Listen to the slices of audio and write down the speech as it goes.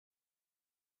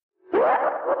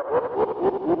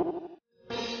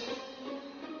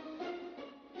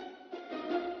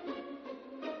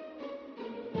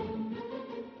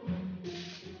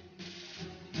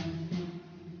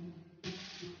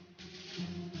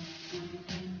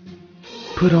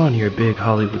Put on your big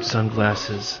Hollywood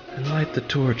sunglasses and light the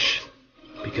torch,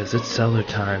 because it's cellar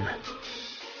time.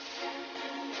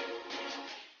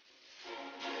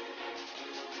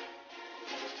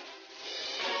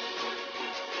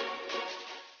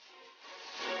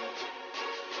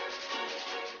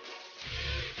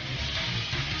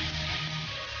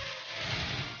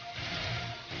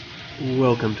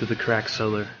 Welcome to the Crack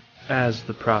Cellar, as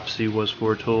the prophecy was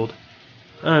foretold.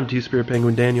 I'm Two-Spirit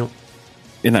Penguin Daniel.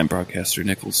 And I'm Broadcaster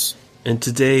Nickels. And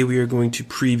today we are going to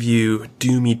preview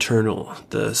Doom Eternal,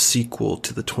 the sequel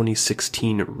to the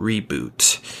 2016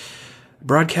 reboot.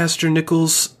 Broadcaster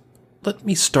Nickels, let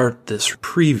me start this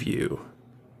preview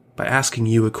by asking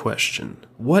you a question.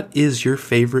 What is your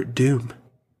favorite Doom?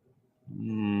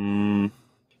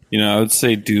 I would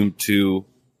say Doom 2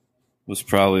 was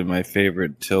probably my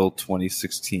favorite till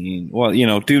 2016. Well,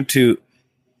 Doom 2,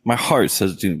 my heart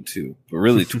says Doom 2, but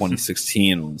really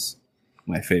 2016 was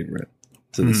my favorite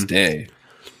to this day.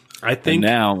 I think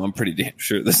and now I'm pretty damn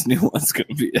sure this new one's going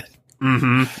to be it.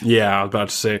 Mm-hmm. Yeah, I was about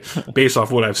to say, based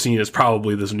off what I've seen, it's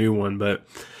probably this new one. But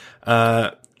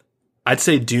I'd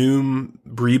say Doom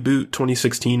Reboot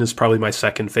 2016 is probably my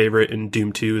second favorite, and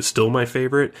Doom 2 is still my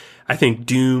favorite. I think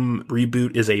Doom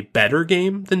Reboot is a better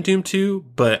game than Doom 2,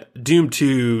 but Doom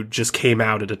 2 just came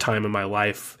out at a time in my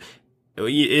life.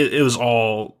 It was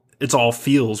all... It's all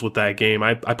feels with that game.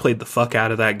 I played the fuck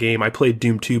out of that game. I played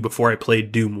Doom 2 before I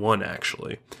played Doom 1,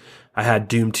 actually. I had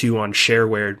Doom 2 on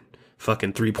shareware,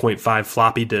 fucking 3.5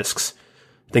 floppy disks.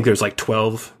 I think there's like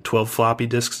 12 floppy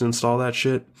disks to install that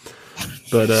shit.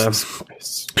 But,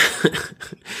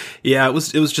 yeah, it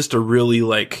was just a really,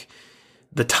 like,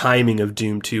 the timing of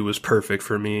Doom 2 was perfect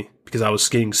for me because I was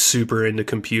getting super into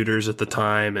computers at the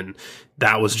time, and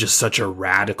that was just such a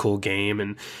radical game.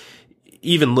 And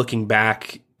even looking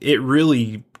back, it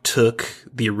really took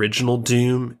the original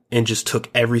Doom and just took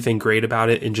everything great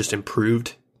about it and just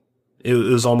improved. It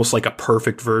was almost like a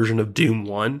perfect version of Doom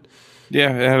 1. Yeah,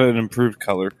 it had an improved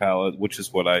color palette, which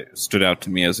is what stood out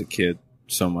to me as a kid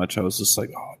so much. I was just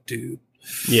like, oh, dude.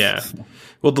 Yeah.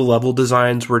 Well, the level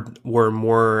designs were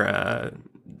more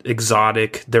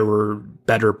exotic. There were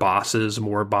better bosses,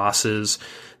 more bosses.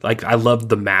 Like, I loved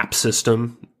the map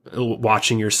system.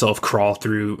 Watching yourself crawl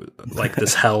through like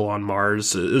this hell on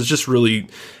Mars. It was just really,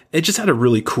 it just had a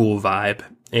really cool vibe.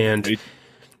 And you're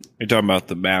talking about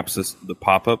the map system, the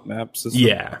pop-up map system?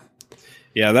 Yeah.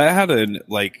 Yeah, that had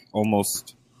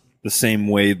almost the same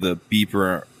way the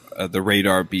beeper, the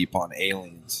radar beep on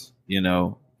Aliens,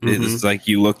 Mm-hmm. It's like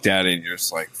you looked at it and you're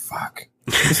just like, fuck.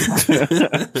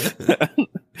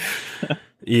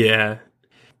 Yeah.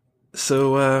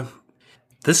 So,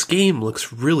 this game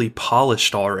looks really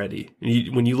polished already.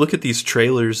 When you look at these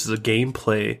trailers, the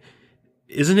gameplay,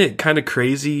 isn't it kind of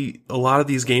crazy? A lot of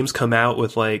these games come out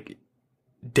with like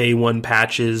day one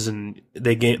patches, and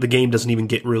the game doesn't even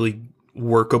get really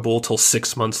workable till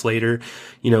 6 months later.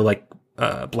 Like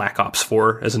Black Ops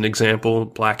 4 as an example,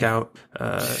 Blackout.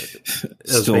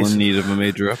 Still in need of a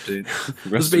major update.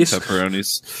 Rest in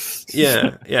pepperonis.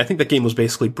 Yeah, I think that game was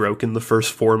basically broken the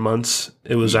first 4 months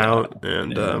it was out,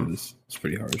 and it's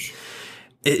pretty harsh.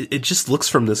 It just looks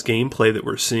from this gameplay that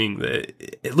we're seeing that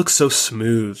it looks so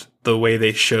smooth, the way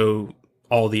they show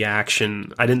all the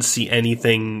action. I didn't see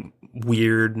anything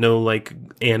weird, no like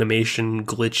animation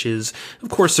glitches. Of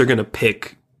course they're going to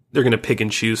pick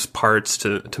and choose parts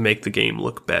to make the game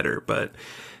look better, but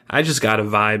I just got a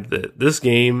vibe that this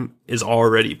game is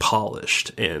already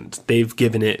polished and they've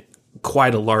given it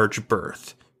quite a large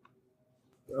berth.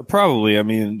 Probably. I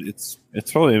mean, it's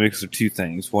probably a mix of two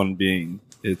things. One being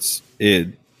it's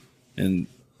id, and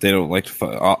they don't like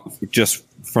to just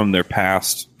from their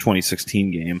past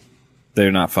 2016 game.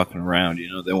 They're not fucking around.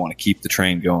 They want to keep the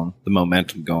train going, the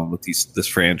momentum going with this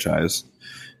franchise.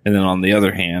 And then on the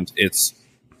other hand, it's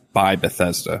by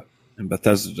Bethesda, and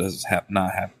Bethesda does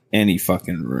not have any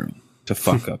fucking room to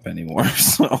fuck up anymore.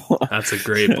 So that's a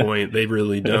great point. They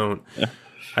really don't.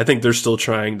 I think they're still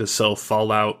trying to sell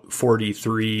Fallout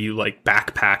 43 like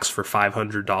backpacks for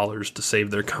 $500 to save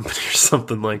their company or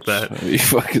something like that. Are you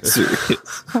fucking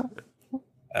serious?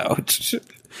 Ouch.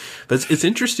 But it's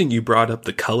interesting you brought up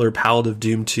the color palette of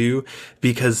Doom 2,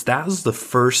 because that was the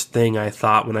first thing I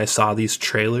thought when I saw these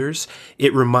trailers.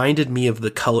 It reminded me of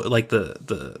the color, like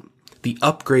the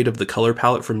upgrade of the color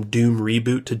palette from Doom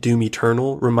Reboot to Doom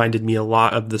Eternal reminded me a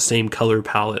lot of the same color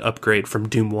palette upgrade from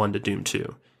Doom 1 to Doom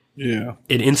 2. Yeah.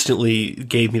 It instantly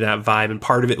gave me that vibe, and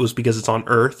part of it was because it's on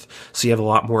Earth, so you have a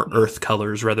lot more Earth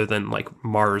colors rather than like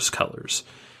Mars colors.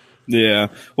 Yeah.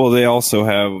 Well, they also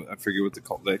have, I forget what they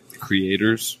call, like the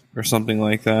creators or something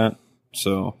like that.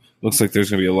 So looks like there's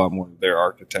going to be a lot more of their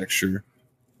architecture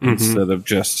instead of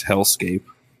just hellscape,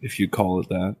 if you call it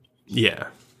that. Yeah.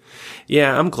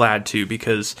 Yeah, I'm glad too,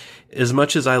 because as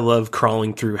much as I love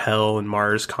crawling through hell and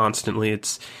Mars constantly,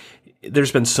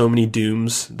 there's been so many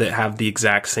Dooms that have the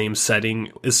exact same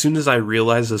setting. As soon as I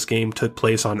realized this game took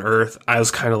place on Earth, I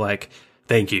was kind of like,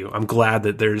 thank you. I'm glad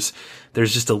that there's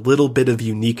just a little bit of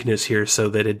uniqueness here so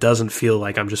that it doesn't feel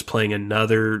like I'm just playing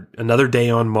another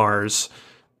day on Mars.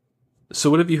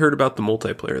 So what have you heard about the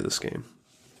multiplayer of this game?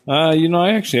 I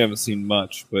actually haven't seen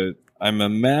much, but I'm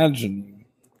imagining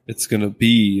it's going to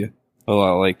be a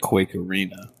lot like Quake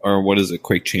Arena, or what is it,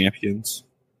 Quake Champions?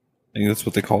 I think that's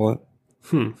what they call it.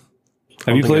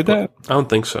 Have you played that? I don't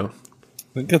think so.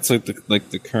 I think that's like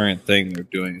the current thing they're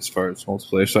doing as far as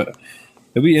multiplayer. So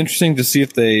it'd be interesting to see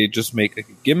if they just make like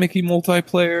a gimmicky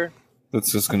multiplayer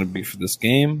that's just going to be for this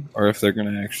game, or if they're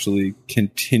going to actually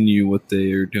continue what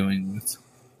they are doing with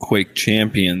Quake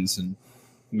Champions and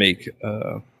make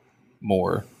a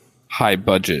more high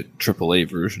budget AAA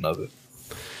version of it.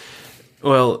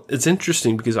 Well, it's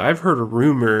interesting because I've heard a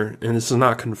rumor, and this is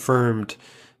not confirmed,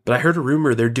 but I heard a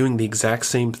rumor they're doing the exact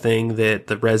same thing that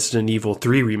the Resident Evil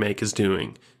 3 remake is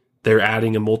doing. They're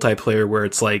adding a multiplayer where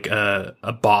it's like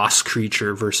a boss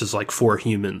creature versus like 4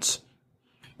 humans.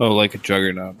 Oh, like a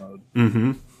Juggernaut mode.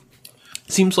 Mm-hmm.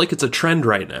 Seems like it's a trend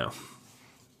right now.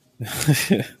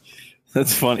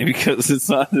 That's funny because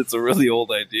it's a really old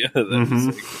idea.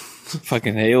 That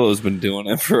fucking Halo's been doing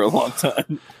it for a long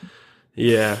time.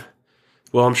 Yeah.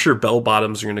 Well, I'm sure bell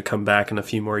bottoms are going to come back in a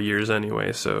few more years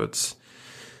anyway, so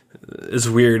it's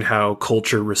weird how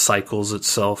culture recycles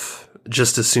itself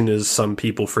just as soon as some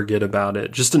people forget about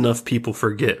it. Just enough people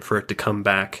forget for it to come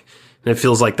back. And it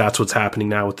feels like that's what's happening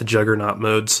now with the Juggernaut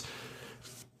modes.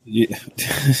 Yeah.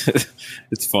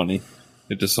 It's funny.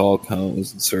 It just all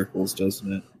comes in circles,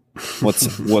 doesn't it?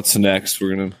 What's next?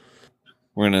 We're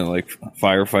gonna like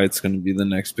Firefight's gonna be the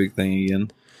next big thing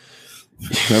again.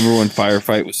 Remember when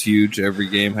Firefight was huge? Every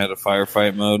game had a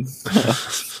Firefight mode.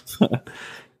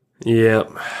 Yeah.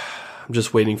 I'm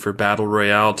just waiting for Battle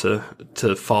Royale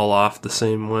to fall off the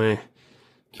same way.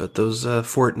 But those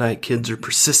Fortnite kids are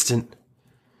persistent.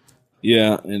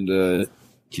 Yeah, and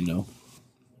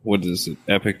what is it?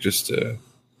 Epic just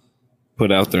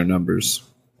put out their numbers.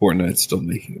 Fortnite's still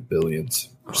making billions.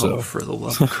 So for the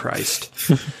love of Christ.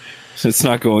 It's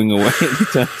not going away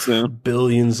anytime soon.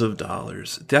 Billions of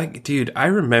dollars. Dude, I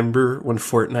remember when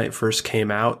Fortnite first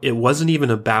came out, it wasn't even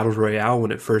a battle royale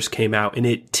when it first came out, and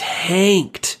it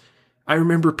tanked. I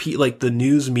remember the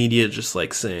news media just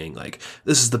like saying like,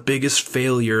 this is the biggest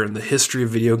failure in the history of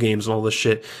video games and all this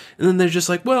shit. And then they're just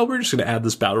like, well, we're just going to add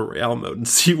this battle royale mode and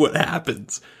see what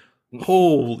happens.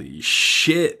 Holy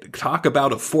shit. Talk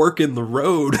about a fork in the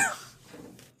road.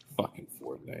 Fucking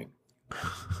Fortnite.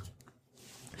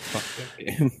 Fuck that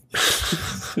game.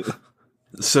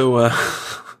 So,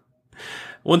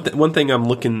 one thing I'm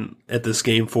looking at this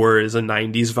game for is a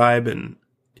 90s vibe, and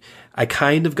I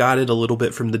kind of got it a little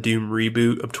bit from the Doom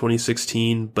reboot of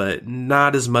 2016, but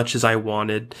not as much as I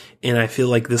wanted, and I feel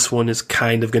like this one is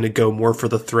kind of going to go more for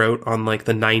the throat on like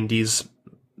the 90s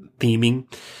theming.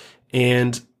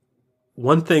 And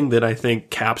one thing that I think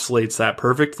encapsulates that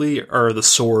perfectly are the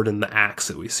sword and the axe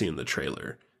that we see in the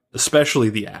trailer, especially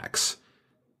the axe.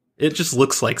 It just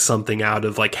looks like something out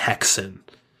of like Hexen.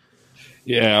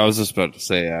 Yeah, I was just about to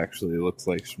say, actually, it looks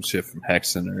like some shit from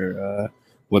Hexen or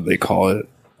what they call it.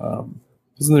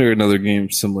 Isn't there another game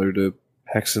similar to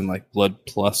Hexen, like Blood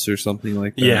Plus or something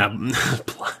like that? Yeah.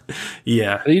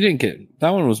 Yeah. You didn't get that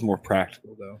one was more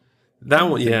practical though. That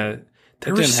one, yeah.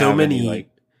 There were so many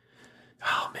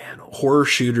horror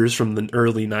shooters from the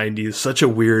early 90s. Such a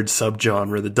weird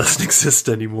subgenre that doesn't exist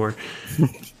anymore.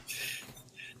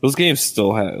 Those games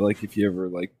still have, like, if you ever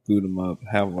like boot them up,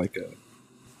 have like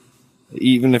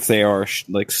even if they are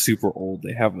like super old,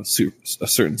 they have a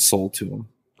certain soul to them.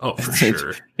 Oh, for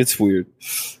sure. It's weird.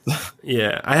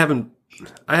 Yeah, I haven't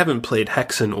played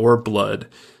Hexen or Blood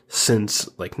since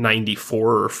like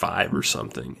 94 or 5 or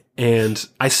something, and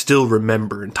I still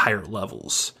remember entire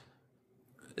levels.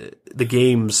 The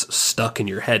game's stuck in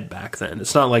your head back then.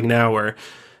 It's not like now where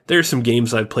there's some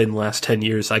games I've played in the last 10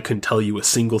 years I couldn't tell you a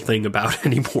single thing about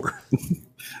anymore.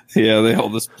 Yeah, they all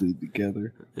just bleed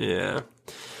together. Yeah.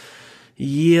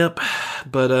 Yep.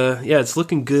 But yeah, it's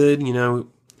looking good. You know,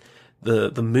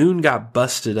 the moon got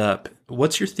busted up.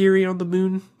 What's your theory on the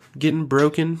moon getting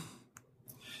broken?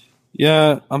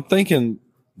 Yeah, I'm thinking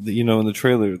in the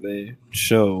trailer they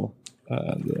show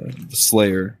the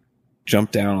Slayer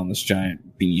jump down on this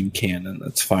giant beam cannon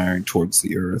that's firing towards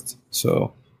the Earth,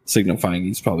 so signifying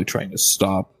he's probably trying to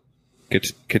stop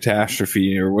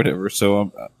catastrophe or whatever.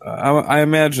 So I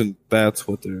imagine that's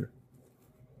what they're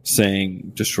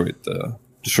saying. Destroyed the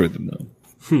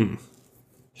moon.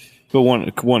 But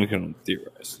one can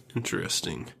theorize.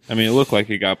 Interesting. I mean, it looked like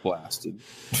it got blasted.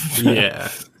 Yeah.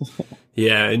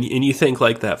 Yeah, and you think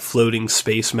like that floating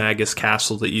space magus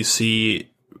castle that you see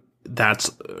that's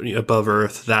above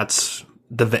Earth, that's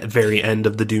the very end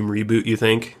of the Doom reboot, you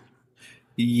think?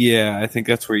 Yeah, I think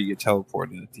that's where you get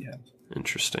teleported at the end.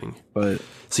 Interesting. But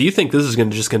so you think this is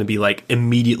just going to be like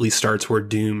immediately starts where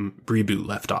Doom reboot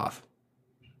left off?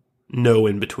 No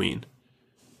in between.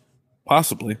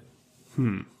 Possibly.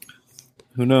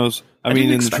 Who knows? I mean,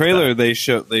 in the trailer, they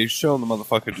show the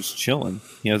motherfucker just chilling.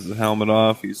 He has his helmet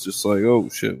off. He's just like, "Oh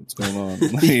shit, what's going on?"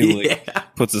 He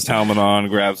puts his helmet on,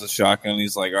 grabs a shotgun.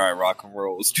 He's like, "All right, rock and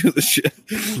roll, let's do this shit."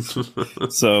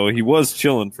 So he was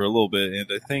chilling for a little bit, and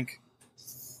I think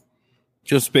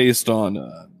just based on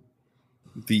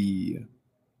the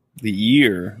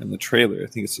year in the trailer, I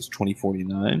think it says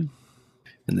 2049.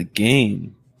 In the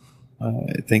game,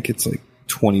 I think it's like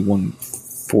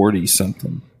 2140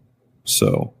 something.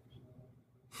 So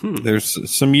there's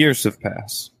some years have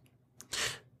passed.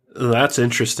 That's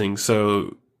interesting.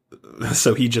 So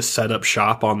he just set up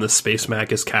shop on this Space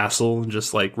Magus castle and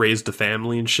just like raised a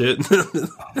family and shit. Is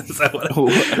that what?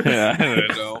 Yeah, I don't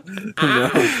know. Who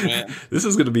knows, man? This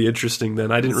is going to be interesting.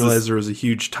 Then I didn't realize there was a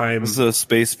huge time. This is a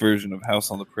space version of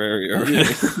House on the Prairie. Right?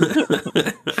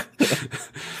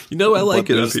 I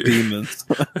like it up here. Demons.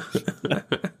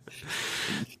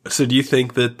 So do you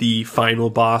think that the final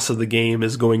boss of the game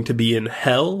is going to be in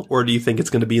hell, or do you think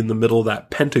it's going to be in the middle of that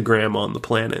pentagram on the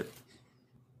planet?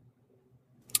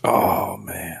 Oh,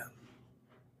 man.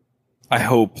 I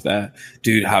hope that.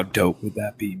 Dude, how dope would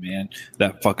that be, man?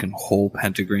 That fucking whole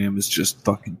pentagram is just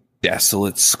fucking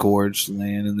desolate, scourged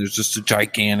land, and there's just a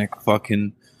gigantic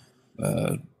fucking...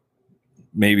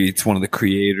 maybe it's one of the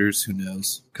creators, who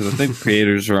knows? Because I think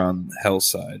creators are on the hell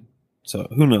side. So,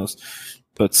 who knows?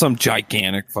 But some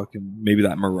gigantic fucking, maybe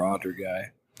that Marauder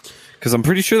guy. Because I'm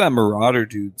pretty sure that Marauder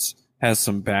dude's has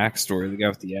some backstory. The guy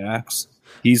with the axe.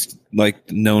 He's like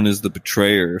known as the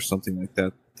Betrayer or something like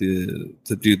that. The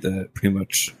dude that pretty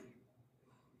much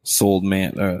sold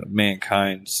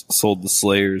mankind, sold the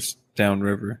Slayers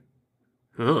downriver.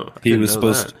 Oh, he was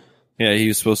supposed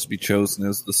to be chosen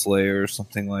as the Slayer or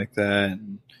something like that.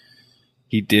 And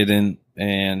he didn't.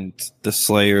 And the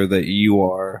Slayer that you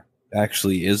are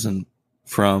actually isn't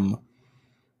from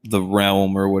the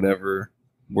realm or whatever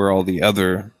where all the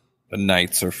other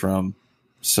knights are from.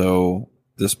 So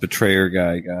this Betrayer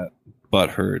guy got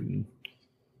butthurt and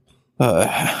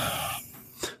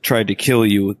tried to kill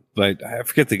you, but I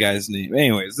forget the guy's name.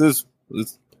 Anyways, this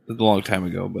was a long time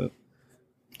ago, but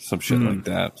some shit like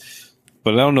that.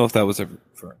 But I don't know if that was ever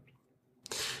confirmed.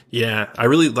 Yeah, I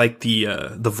really like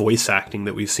the voice acting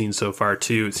that we've seen so far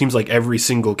too. It seems like every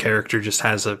single character just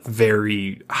has a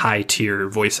very high tier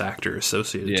voice actor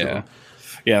associated to them.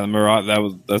 Yeah, the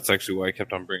Marauder. That's actually why I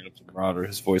kept on bringing up the Marauder.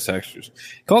 His voice actors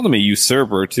called him a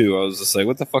usurper too. I was just like,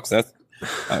 what the fuck's that?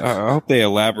 I hope they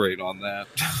elaborate on that.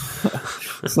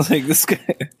 It's like, this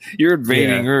guy, you're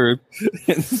invading Earth,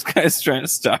 and this guy's trying to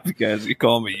stop you guys. You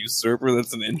call him a usurper?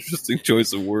 That's an interesting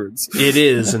choice of words. It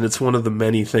is, and it's one of the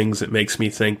many things that makes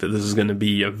me think that this is going to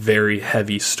be a very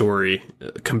heavy story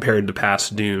compared to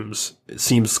past Dooms. It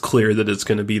seems clear that it's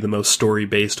going to be the most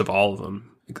story-based of all of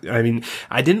them. I mean,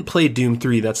 I didn't play Doom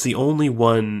 3. That's the only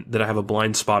one that I have a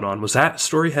blind spot on. Was that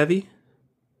story-heavy?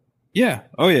 Yeah.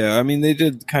 Oh, yeah. I mean, they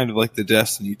did kind of like the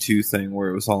Destiny 2 thing where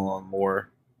it was all on more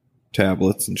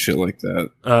tablets and shit like that.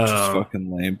 Which is fucking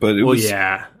lame. But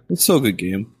it's still a good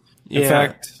game. In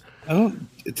fact,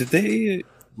 did they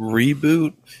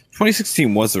reboot?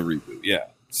 2016 was a reboot, yeah.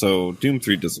 So Doom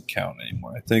 3 doesn't count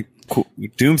anymore. I think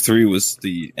Doom 3 was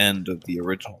the end of the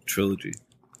original trilogy.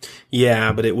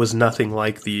 Yeah, but it was nothing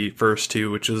like the first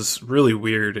two, which is really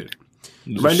weird. It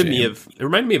reminded me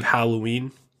of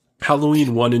Halloween.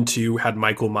 Halloween 1 and 2 had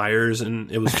Michael Myers,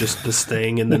 and it was just this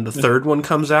thing. And then the third one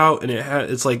comes out, and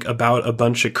it's like about a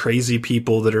bunch of crazy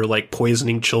people that are like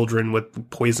poisoning children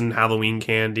with poisoned Halloween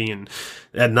candy, and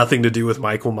it had nothing to do with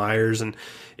Michael Myers. And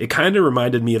it kind of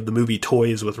reminded me of the movie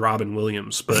Toys with Robin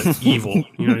Williams, but evil.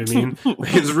 You know what I mean?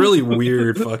 It's a really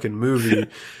weird fucking movie.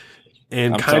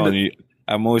 And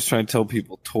I'm always trying to tell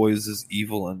people Toys is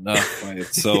evil enough by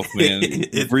itself, man.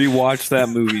 Rewatch that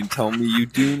movie and tell me you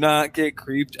do not get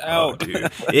creeped out. Oh,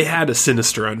 dude. It had a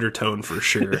sinister undertone for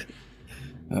sure.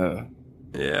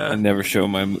 Yeah. I never show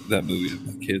that movie to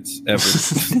my kids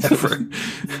ever. Never.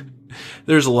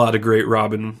 There's a lot of great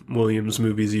Robin Williams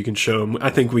movies you can show them. I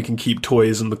think we can keep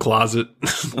toys in the closet.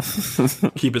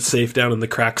 Keep it safe down in the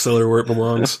crack cellar where it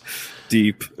belongs.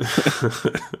 Deep.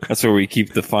 That's where we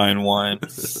keep the fine wine.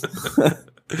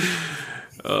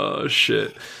 Oh,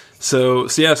 shit. So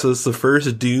it's the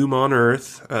first Doom on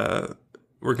Earth.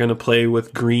 We're going to play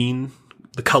with green.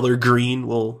 The color green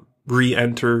will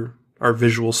re-enter our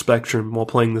visual spectrum while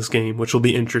playing this game, which will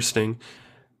be interesting.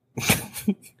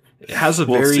 It has a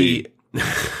very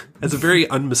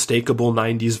unmistakable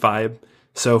 90s vibe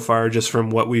so far, just from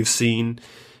what we've seen.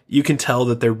 You can tell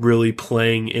that they're really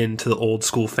playing into the old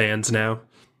school fans now.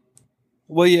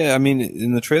 Well, yeah, I mean,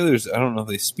 in the trailers, I don't know if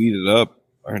they speed it up,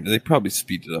 or they probably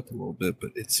speed it up a little bit,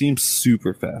 but it seems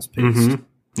super fast paced. Mm-hmm.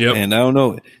 Yep. And I don't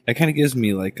know, that kind of gives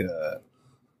me like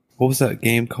what was that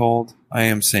game called? I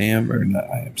Am Sam, or not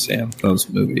I Am Sam? That was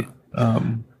a movie.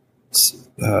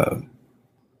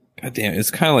 God damn,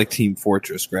 it's kind of like Team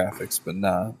Fortress graphics, but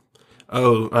not.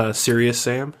 Oh, Serious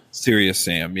Sam? Serious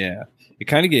Sam, yeah. It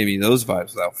kind of gave me those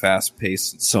vibes without fast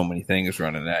pace and so many things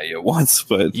running at you at once,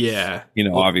 but yeah,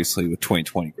 obviously with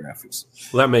 2020 graphics.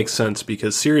 Well, that makes sense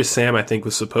because Serious Sam, I think,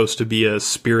 was supposed to be a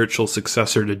spiritual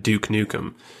successor to Duke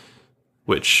Nukem,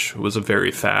 which was a very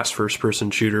fast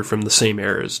first-person shooter from the same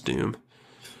era as Doom.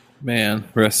 Man,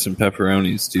 rest in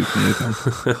pepperonis, Duke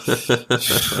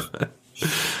Nukem.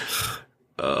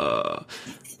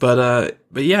 But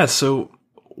yeah, so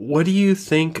what do you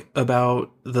think about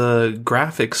the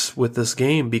graphics with this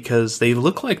game? Because they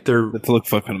look like they look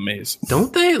fucking amazing.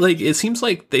 Don't they? Like, it seems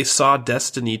like they saw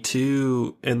Destiny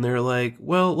 2 and they're like,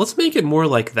 well, let's make it more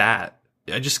like that.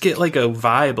 I just get like a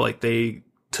vibe like they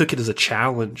took it as a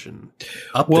challenge and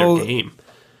upped their game.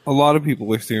 A lot of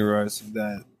people are theorizing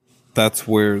that that's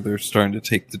where they're starting to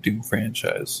take the Doom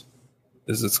franchise.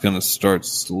 Is it's going to start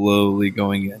slowly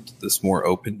going into this more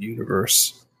open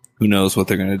universe. Who knows what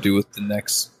they're going to do with the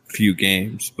next few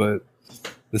games, but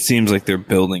it seems like they're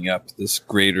building up this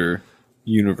greater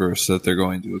universe that they're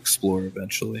going to explore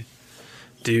eventually.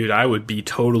 Dude, I would be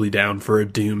totally down for a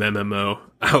Doom MMO.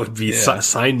 I would be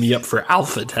sign me up for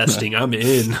alpha testing. I'm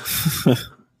in.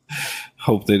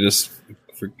 Hope they just,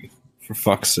 for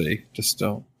fuck's sake, just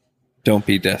don't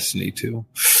be Destiny 2.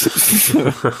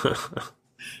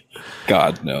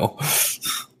 God, no.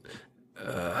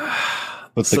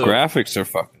 But the graphics are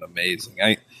fucking amazing.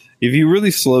 If you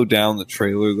really slow down the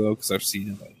trailer though, because I've seen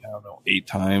it like, I don't know, 8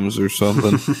 times or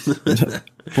something.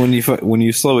 when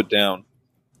you slow it down,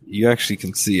 you actually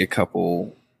can see a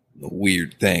couple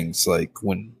weird things, like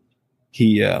when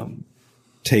he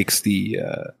takes the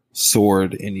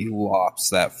sword and he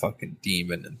lops that fucking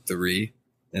demon in 3,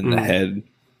 and the head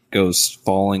goes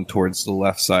falling towards the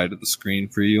left side of the screen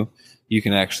for you. You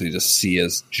can actually just see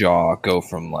his jaw go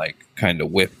from like kind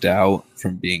of whipped out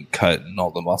from being cut and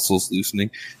all the muscles loosening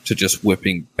to just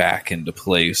whipping back into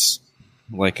place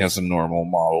like as a normal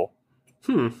model.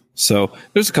 So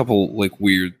there's a couple like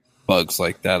weird bugs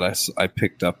like that I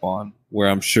picked up on, where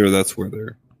I'm sure that's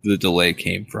where the delay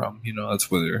came from.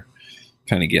 That's where they're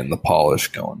kind of getting the polish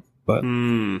going. But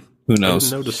who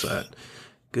knows? I didn't notice that.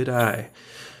 Good eye.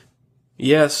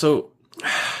 Yeah, so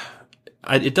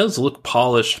it does look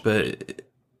polished, but,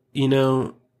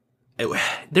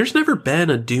 there's never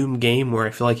been a Doom game where I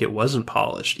feel like it wasn't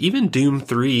polished. Even Doom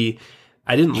 3,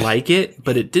 I didn't like it,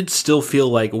 but it did still feel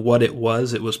like what it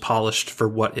was. It was polished for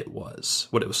what it was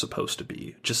supposed to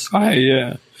be.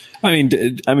 Yeah.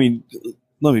 I mean,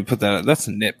 let me put that. That's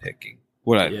nitpicking.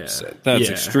 What I said. That's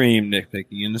extreme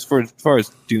nitpicking. And as far as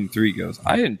Doom 3 goes,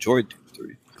 I enjoyed Doom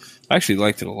 3. I actually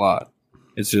liked it a lot.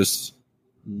 It just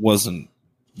wasn't,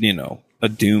 a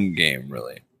Doom game,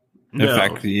 really. In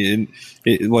fact,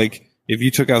 like, if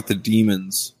you took out the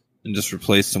demons and just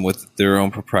replaced them with their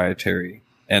own proprietary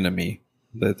enemy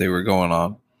that they were going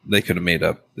on, they could have made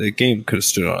up. The game could have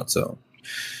stood on its own.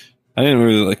 I didn't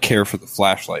really care for the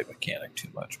flashlight mechanic too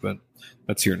much, but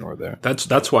that's here nor there.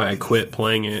 That's why I quit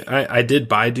playing it. I did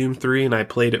buy Doom 3 and I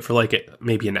played it for like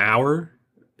maybe an hour,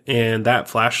 and that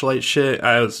flashlight shit,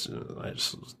 I just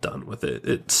was done with it.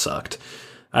 It sucked.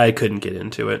 I couldn't get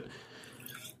into it.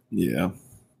 Yeah.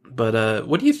 But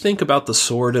what do you think about the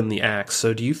sword and the axe?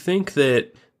 So do you think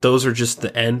that those are just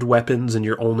the end weapons and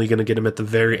you're only going to get them at the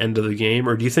very end of the game?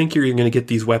 Or do you think you're going to get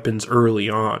these weapons early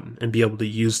on and be able to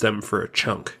use them for a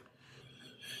chunk?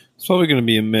 It's probably going to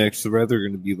be a mix. They're rather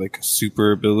going to be like a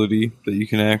super ability that you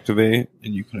can activate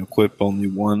and you can equip only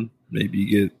one. Maybe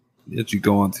you get, as you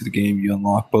go on through the game, you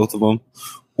unlock both of them.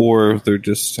 Or they're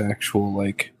just actual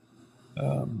like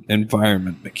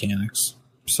environment mechanics.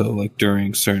 So like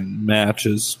during certain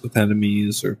matches with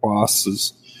enemies or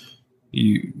bosses,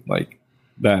 you like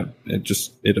that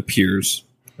it appears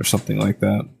or something like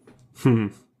that.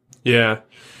 Yeah.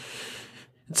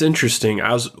 It's interesting.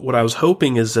 What I was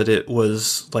hoping is that it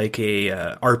was like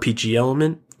a RPG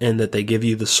element, and that they give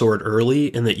you the sword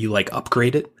early, and that you like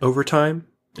upgrade it over time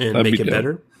and That'd make be it dope.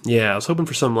 better. Yeah, I was hoping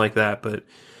for something like that, but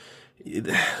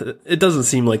it doesn't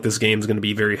seem like this game's going to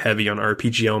be very heavy on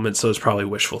RPG elements, so it's probably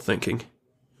wishful thinking.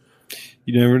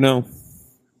 You never know.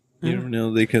 You never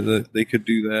know. They could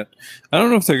do that. I don't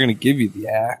know if they're going to give you the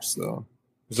axe though.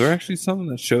 Was there actually something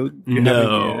that showed you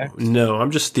having the axe? No.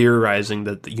 I'm just theorizing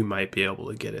that you might be able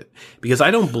to get it, because I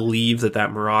don't believe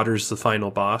that Marauder's the final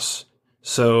boss.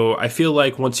 So I feel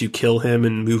like once you kill him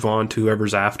and move on to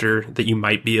whoever's after, that you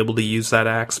might be able to use that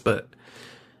axe, but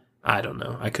I don't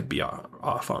know. I could be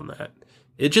off on that.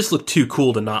 It just looked too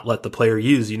cool to not let the player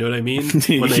use, you know what I mean?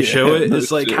 When they show it,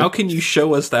 it's like, how can you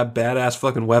show us that badass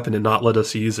fucking weapon and not let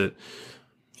us use it?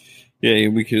 Yeah,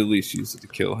 we could at least use it to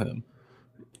kill him.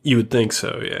 You would think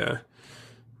so, yeah.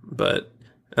 But,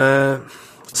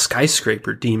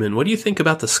 Skyscraper Demon. What do you think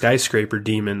about the Skyscraper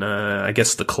Demon? I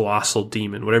guess the Colossal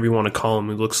Demon, whatever you want to call him,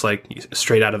 who looks like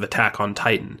straight out of Attack on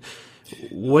Titan.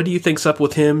 What do you think's up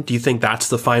with him? Do you think that's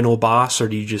the final boss, or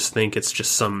do you just think it's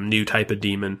just some new type of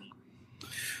demon?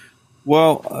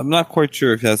 Well, I'm not quite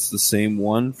sure if that's the same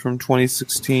one from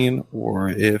 2016 or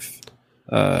if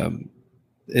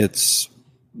it's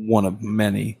one of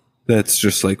many that's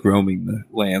just like roaming the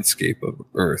landscape of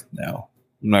Earth now.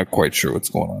 I'm not quite sure what's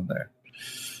going on there.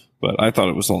 But I thought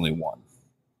it was only one.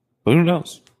 But who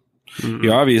knows? Mm-hmm.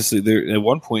 Yeah, obviously, there at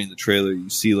one point in the trailer, you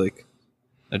see like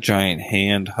a giant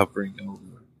hand hovering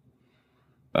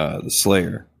over the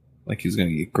Slayer. Like he's going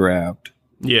to get grabbed.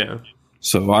 Yeah.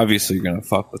 So obviously you're going to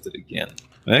fuck with it again.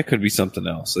 That could be something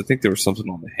else. I think there was something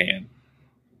on the hand.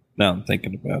 Now I'm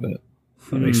thinking about it.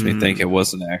 That makes me think it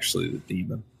wasn't actually the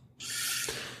demon.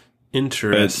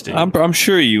 Interesting. But I'm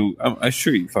sure you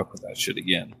fuck with that shit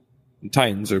again. The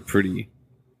Titans are pretty.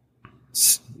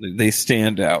 They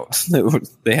stand out.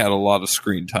 They had a lot of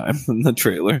screen time in the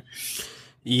trailer.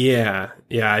 Yeah.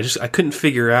 I couldn't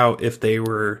figure out if they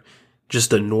were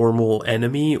just a normal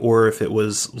enemy, or if it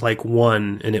was like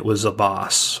one and it was a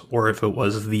boss, or if it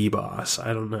was the boss.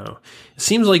 I don't know. It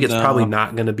seems like it's probably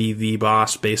not going to be the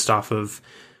boss based off of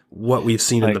what we've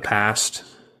seen in the past.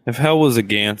 If Hell was a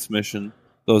Gantz mission,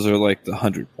 those are like the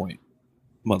 100-point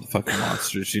motherfucking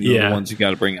monsters. The ones you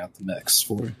got to bring out the next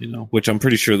for. Which I'm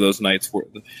pretty sure those knights were.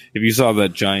 If you saw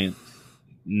that giant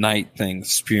knight thing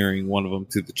spearing one of them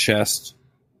through the chest,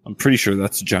 I'm pretty sure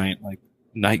that's a giant like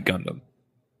Knight Gundam.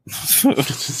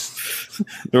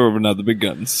 They're over now the big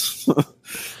guns.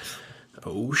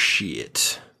 Oh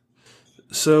shit.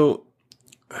 So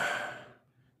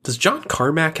does John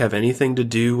Carmack have anything to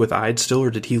do with Ide still, or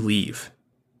did he leave?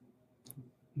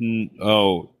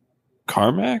 Oh,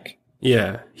 Carmack?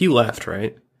 Yeah, he left,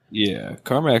 right? Yeah,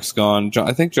 Carmack's gone.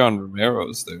 I think John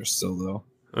Romero's there still, though.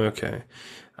 Okay.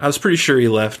 I was pretty sure he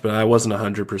left, but I wasn't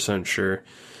 100% sure.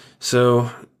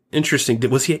 So, interesting. Do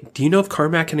you know if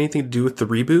Carmack had anything to do with the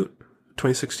reboot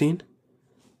 2016?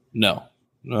 No,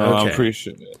 okay. I'm pretty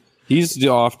sure he's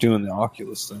off doing the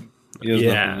Oculus thing.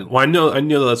 Yeah, well, I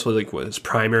know that's what his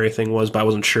primary thing was, but I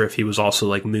wasn't sure if he was also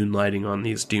like moonlighting on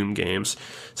these Doom games.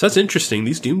 So that's interesting.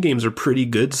 These Doom games are pretty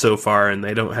good so far, and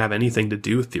they don't have anything to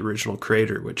do with the original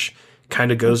creator, which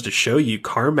kind of goes to show you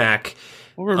Carmack.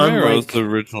 Well, Romero's the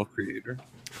original creator.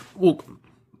 Well,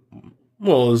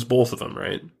 it was both of them,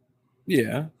 right?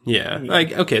 Yeah.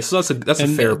 Like, okay, so that's a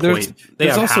fair point. They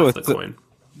have also half the coin.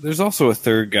 There's also a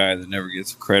third guy that never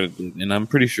gets credited, and I'm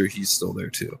pretty sure he's still there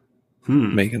too,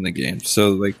 making the game.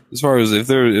 So, like, as far as if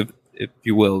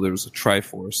you will, there was a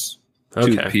Triforce.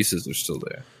 Okay. Two pieces are still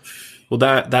there. Well,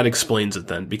 that explains it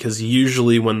then, because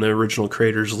usually when the original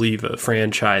creators leave a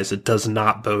franchise, it does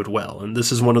not bode well. And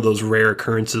this is one of those rare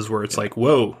occurrences where it's like,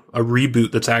 whoa, a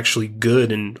reboot that's actually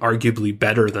good and arguably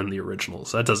better than the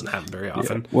originals. That doesn't happen very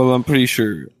often. Yeah. Well, I'm pretty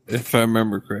sure, if I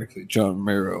remember correctly, John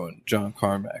Romero and John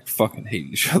Carmack fucking hate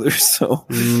each other. So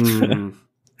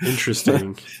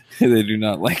interesting. They do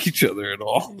not like each other at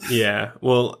all. Yeah.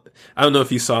 Well, I don't know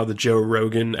if you saw the Joe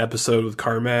Rogan episode with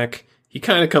Carmack. He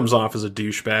kind of comes off as a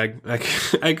douchebag.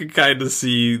 I could kind of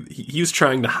see he was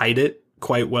trying to hide it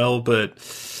quite well, but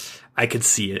I could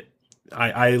see it.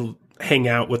 I hang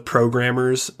out with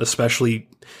programmers, especially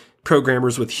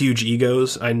programmers with huge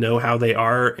egos. I know how they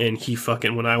are, and he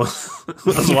fucking, when I was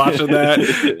watching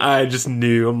that, I just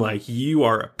knew. I'm like, you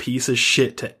are a piece of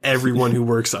shit to everyone who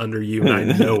works under you, and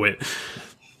I know it.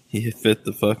 He fit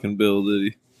the fucking bill, did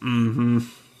he? Mm-hmm.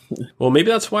 Well, maybe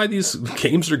that's why these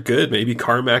games are good. Maybe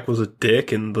Carmack was a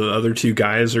dick and the other two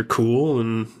guys are cool,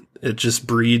 and it just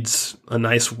breeds a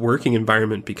nice working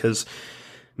environment because,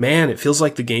 man, it feels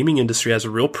like the gaming industry has a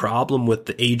real problem with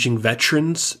the aging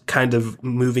veterans kind of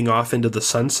moving off into the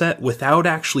sunset without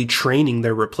actually training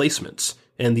their replacements.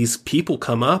 And these people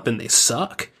come up and they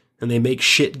suck and they make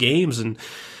shit games. And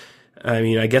I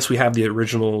mean, I guess we have the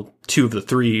original 2 of the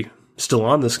 3 still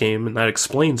on this game, and that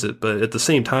explains it. But at the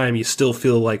same time, you still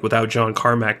feel like without John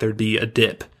Carmack, there'd be a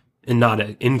dip and not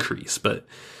an increase. But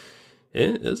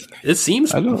it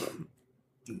seems. I don't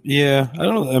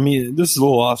know. I mean, this is a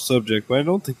little off subject, but I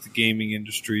don't think the gaming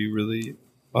industry really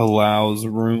allows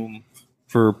room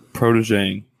for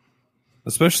protéging,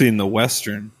 especially in the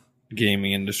Western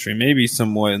gaming industry. Maybe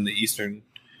somewhat in the Eastern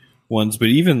ones, but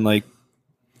even like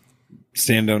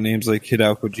standout names like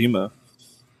Hideo Kojima,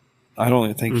 I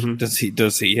don't think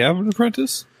does he have an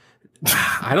apprentice?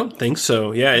 I don't think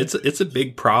so. Yeah, it's a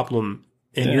big problem.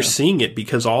 And you're seeing it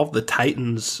because all of the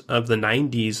titans of the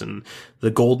 90s and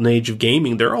the golden age of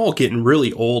gaming, they're all getting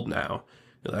really old now.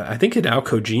 I think Hideo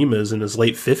Kojima is in his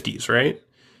late 50s, right?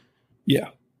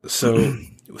 Yeah. So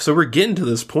we're getting to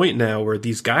this point now where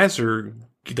these guys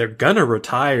they're gonna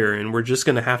retire and we're just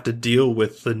gonna have to deal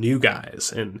with the new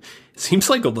guys. And it seems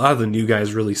like a lot of the new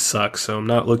guys really suck, so I'm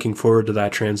not looking forward to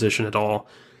that transition at all.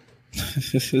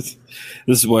 This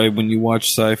is why when you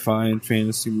watch sci-fi and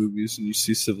fantasy movies and you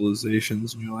see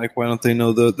civilizations and you're like, why don't they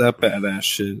know that badass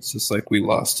shit? It's just like, we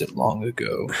lost it long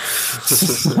ago.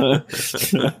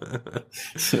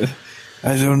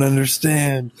 I don't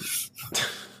understand.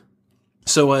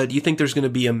 So do you think there's going to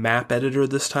be a map editor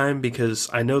this time? Because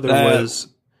I know there was.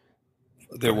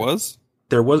 There was?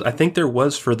 There was. I think there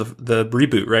was for the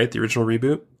reboot, right? The original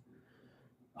reboot?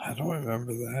 I don't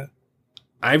remember that.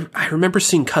 I remember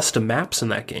seeing custom maps in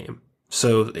that game.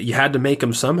 So you had to make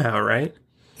them somehow, right?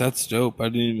 That's dope. I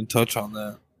didn't even touch on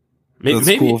that.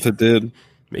 Maybe cool if it did.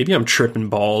 Maybe I'm tripping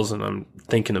balls and I'm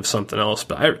thinking of something else,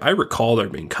 but I recall there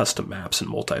being custom maps in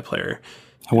multiplayer.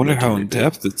 I wonder how in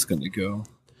depth it's going to go.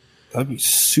 That'd be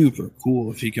super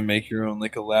cool if you can make your own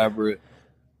like elaborate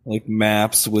like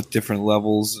maps with different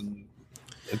levels and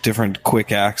different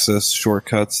quick access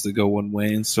shortcuts that go one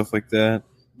way and stuff like that.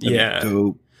 That'd be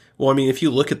dope. Well, I mean, if you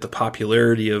look at the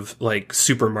popularity of like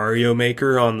Super Mario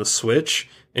Maker on the Switch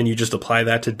and you just apply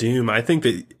that to Doom, I think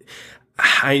that,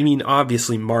 I mean,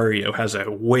 obviously Mario has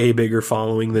a way bigger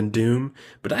following than Doom,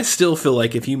 but I still feel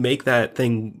like if you make that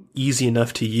thing easy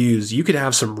enough to use, you could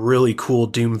have some really cool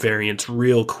Doom variants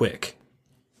real quick.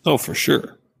 Oh, for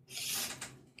sure.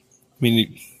 I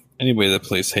mean, anybody that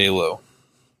plays Halo,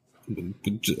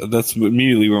 that's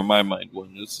immediately where my mind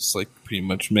went. It's just like pretty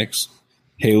much mix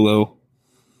Halo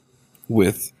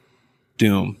with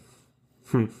Doom.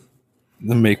 Then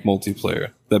make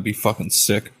multiplayer. That'd be fucking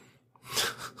sick.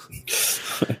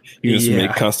 You just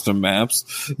make custom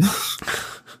maps.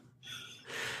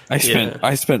 I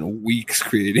spent weeks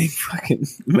creating fucking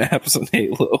maps on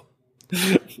Halo.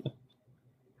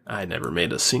 I never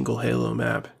made a single Halo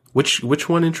map. Which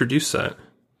one introduced that?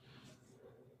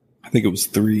 I think it was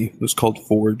 3. It was called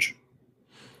Forge.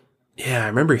 Yeah, I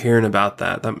remember hearing about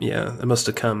that. That must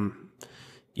have come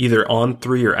either on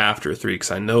 3 or after 3,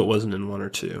 because I know it wasn't in 1 or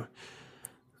 2.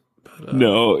 But,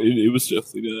 no, it was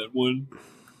definitely that one.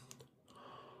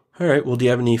 All right. Well, do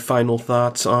you have any final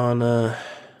thoughts on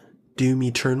Doom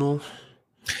Eternal?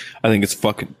 I think it's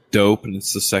fucking dope, and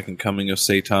it's the second coming of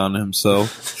Satan himself.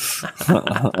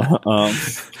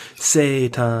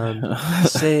 Satan.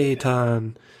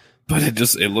 But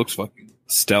it looks fucking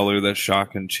stellar. That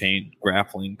shotgun chain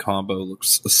grappling combo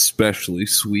looks especially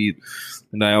sweet.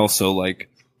 And I also like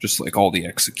just like all the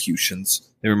executions.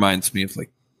 It reminds me of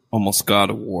like almost God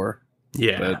of War.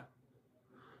 Yeah.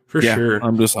 But, sure.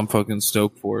 I'm fucking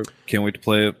stoked for it. Can't wait to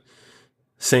play it.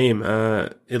 Same.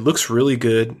 It looks really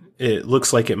good. It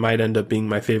looks like it might end up being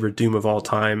my favorite Doom of all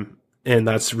time. And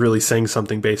that's really saying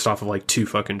something based off of like 2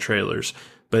 fucking trailers.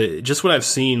 But just what I've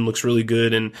seen looks really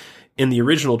good. And in the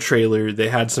original trailer, they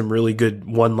had some really good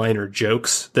one-liner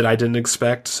jokes that I didn't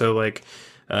expect. So like,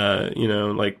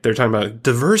 like they're talking about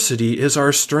diversity is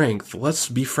our strength. Let's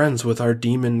be friends with our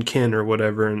demon kin or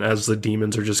whatever. And as the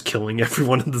demons are just killing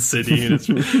everyone in the city, and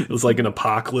it was like an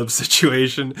apocalypse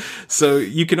situation. So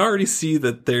you can already see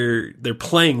that they're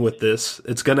playing with this.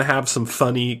 It's going to have some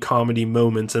funny comedy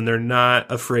moments, and they're not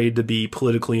afraid to be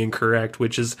politically incorrect,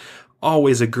 which is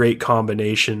always a great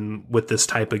combination with this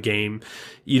type of game.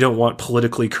 You don't want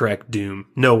politically correct Doom.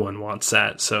 No one wants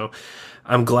that. So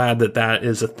I'm glad that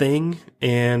is a thing,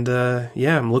 and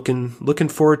I'm looking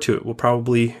forward to it. We'll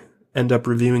probably end up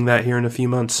reviewing that here in a few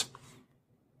months.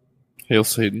 Hail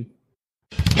Satan.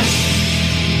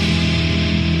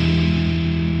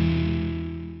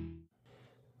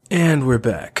 And we're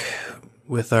back.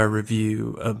 with our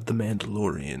review of The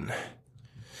Mandalorian.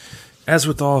 As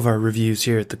with all of our reviews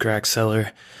here at the Crack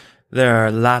Cellar, there are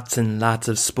lots and lots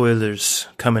of spoilers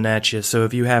coming at you, so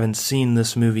if you haven't seen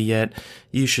this movie yet,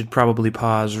 you should probably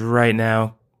pause right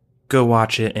now, go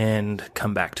watch it, and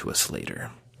come back to us later.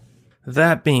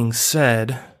 That being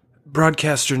said,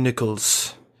 Broadcaster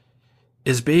Nickels,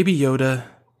 is Baby Yoda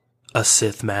a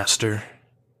Sith Master?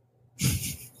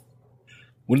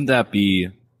 Wouldn't that be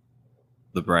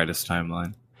the brightest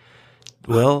timeline?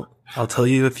 Well, I'll tell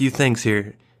you a few things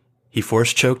here. He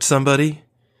force choked somebody,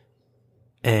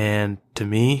 and to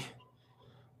me,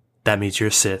 that means you're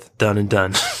a Sith. Done and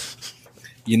done.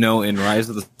 You know, in Rise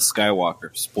of the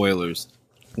Skywalker, spoilers,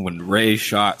 when Rey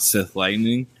shot Sith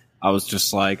Lightning, I was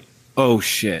just like, oh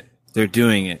shit, they're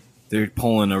doing it. They're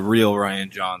pulling a real Rian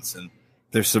Johnson.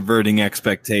 They're subverting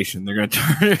expectation. They're going to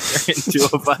turn her into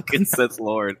a fucking Sith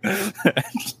Lord.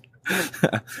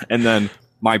 And then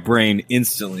my brain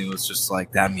instantly was just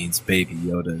like, that means Baby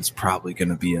Yoda is probably going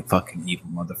to be a fucking evil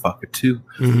motherfucker too.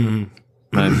 Mm-hmm.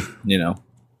 But, you know,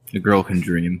 a girl can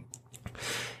dream.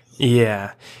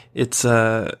 Yeah, it's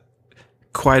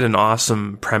quite an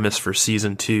awesome premise for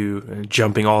season 2,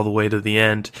 jumping all the way to the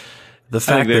end. The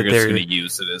fact they're that just going to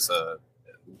use it as a,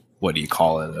 what do you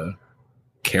call it, a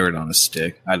carrot on a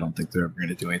stick. I don't think they're ever going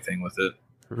to do anything with it.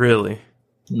 Really?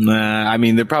 Nah, I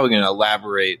mean, they're probably going to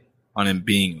elaborate on him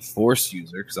being a Force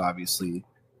user, because obviously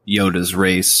Yoda's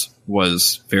race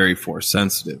was very Force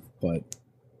sensitive, but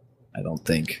I don't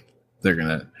think they're going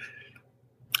to...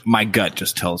 My gut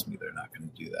just tells me they're not going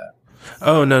to do that.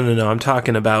 Oh, no. I'm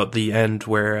talking about the end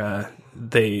where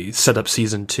they set up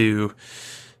season 2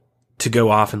 to go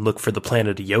off and look for the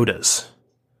planet of Yodas.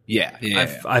 Yeah.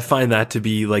 I find that to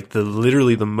be like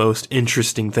literally the most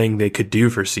interesting thing they could do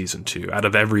for season 2 out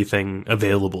of everything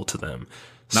available to them.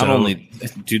 Not only,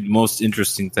 dude, the most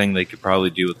interesting thing they could probably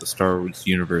do with the Star Wars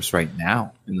universe right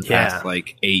now in the past,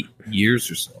 8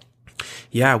 years or so.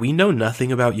 Yeah, we know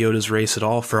nothing about Yoda's race at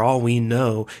all. For all we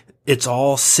know, it's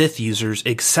all Sith users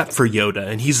except for Yoda,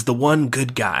 and he's the one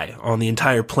good guy on the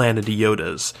entire planet of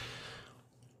Yodas.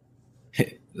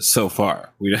 So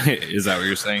far. Is that what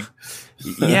you're saying?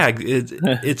 Yeah,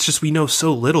 it's just we know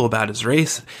so little about his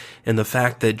race, and the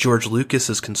fact that George Lucas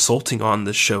is consulting on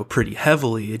this show pretty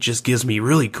heavily, it just gives me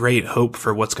really great hope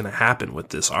for what's going to happen with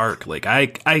this arc. Like,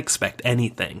 I expect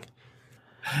anything.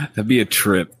 That'd be a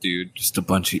trip, dude. Just a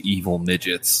bunch of evil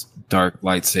midgets, dark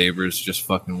lightsabers, just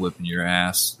fucking whipping your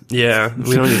ass. Yeah,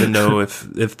 we don't even know if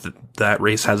that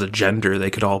race has a gender.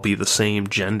 They could all be the same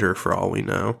gender for all we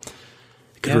know.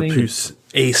 It could reproduce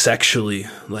asexually,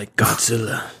 like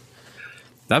Godzilla.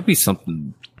 That'd be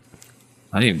something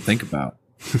I didn't even think about.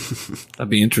 That'd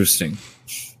be interesting.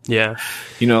 Yeah.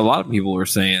 You know, a lot of people were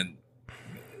saying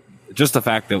just the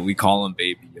fact that we call him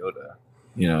Baby Yoda,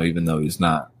 you know, even though he's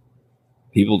not,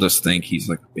 people just think he's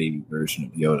like a baby version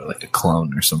of Yoda, like a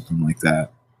clone or something like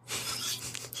that.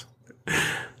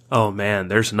 Oh man,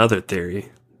 there's another theory.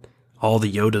 All the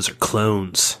Yodas are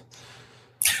clones.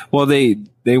 Well, they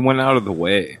went out of the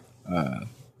way.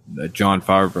 Jon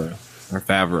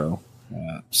Favreau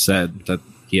said that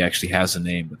he actually has a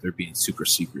name, but they're being super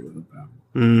secretive about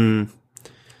it.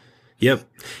 Yep.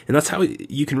 And that's how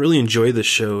you can really enjoy this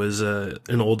show as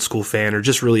an old school fan, or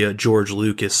just really a George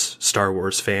Lucas Star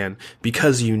Wars fan,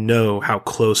 because you know how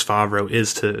close Favreau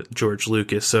is to George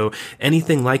Lucas. So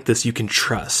anything like this, you can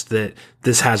trust that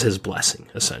this has his blessing,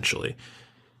 essentially.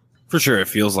 For sure, it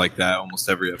feels like that almost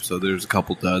every episode. There's a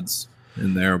couple duds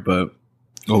in there, but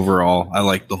overall, I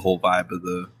like the whole vibe of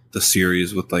the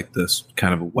series with like this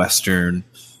kind of a Western,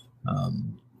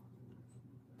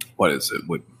 what is it?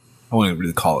 I wouldn't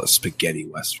really call it a spaghetti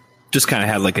Western. Just kind of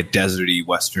had like a deserty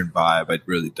Western vibe. I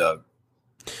really dug.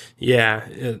 Yeah,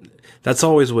 that's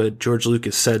always what George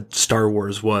Lucas said Star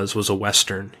Wars was a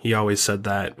Western. He always said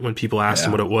that when people asked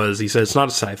him what it was. He said, it's not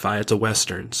a sci-fi, it's a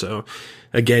Western. So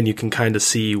again, you can kind of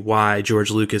see why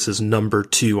George Lucas is number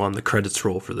 2 on the credits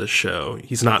roll for this show.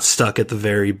 He's not stuck at the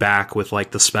very back with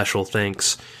like the special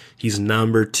thanks. He's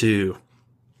number 2.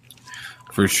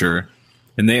 For sure.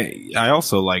 And I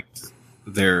also liked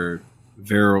their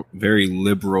very, very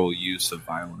liberal use of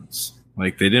violence.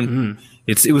 Like they didn't,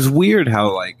 it was weird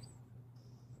how like,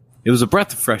 it was a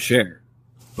breath of fresh air,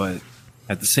 but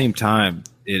at the same time,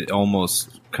 it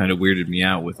almost kind of weirded me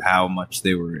out with how much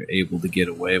they were able to get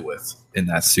away with in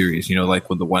that series. You know, like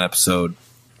with the one episode,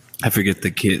 I forget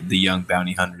the young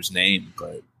bounty hunter's name,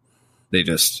 but they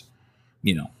just,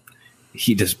 you know,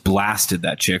 he just blasted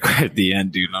that chick right at the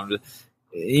end, dude. And I'm just,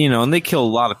 you know, and they kill a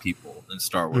lot of people in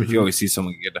Star Wars. You always see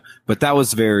someone get done, but that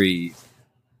was very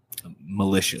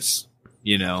malicious.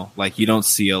 You know, like you don't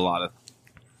see a lot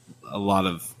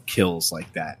of kills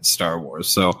like that in Star Wars.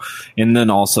 So, and then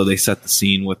also they set the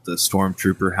scene with the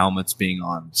stormtrooper helmets being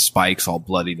on spikes, all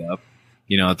bloodied up,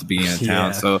 at the beginning of town.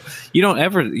 Yeah. So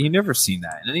you never seen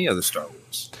that in any other Star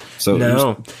Wars. So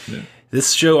no,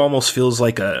 this show almost feels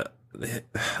like a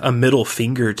middle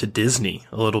finger to Disney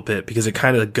a little bit, because it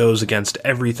kind of goes against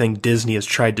everything Disney has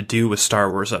tried to do with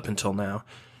Star Wars up until now.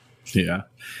 Yeah.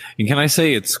 And can I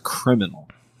say it's criminal?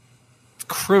 It's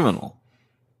criminal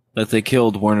that they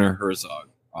killed Werner Herzog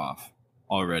off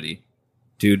already.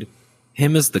 Dude,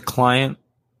 him as the client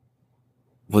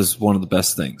was one of the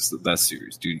best things of that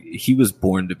series, dude. He was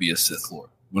born to be a Sith Lord.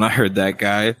 When I heard that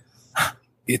guy,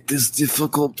 it is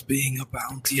difficult being a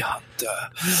bounty hunter.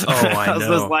 Oh, I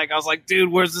know. I was like,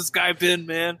 dude, where's this guy been,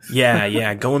 man?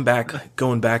 Yeah. Going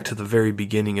back to the very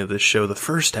beginning of this show, the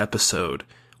first episode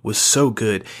was so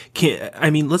good.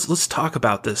 Let's talk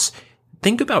about this.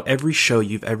 Think about every show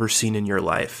you've ever seen in your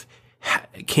life.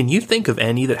 Can you think of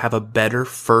any that have a better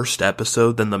first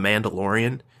episode than The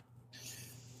Mandalorian?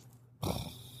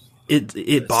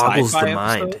 It boggles the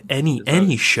mind.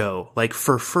 Any show, like,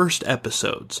 for first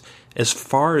episodes, as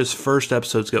far as first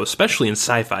episodes go, especially in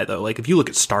sci-fi though, like if you look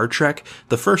at Star Trek,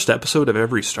 the first episode of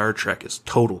every Star Trek is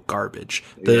total garbage.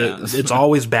 It's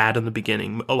always bad in the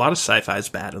beginning. A lot of sci-fi is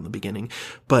bad in the beginning,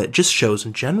 but just shows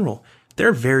in general, there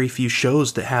are very few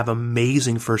shows that have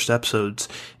amazing first episodes,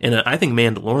 and I think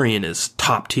Mandalorian is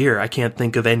top tier. I can't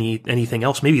think of anything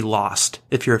else. Maybe Lost,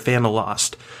 if you're a fan of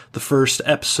Lost. The first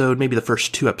episode, maybe the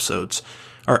first 2 episodes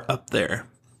are up there.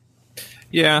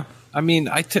 Yeah,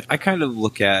 I kind of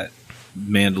look at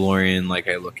Mandalorian like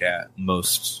I look at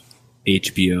most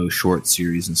HBO short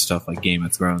series and stuff like Game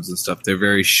of Thrones and stuff. They're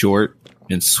very short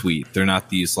and sweet. They're not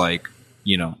these like,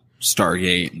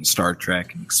 Stargate and Star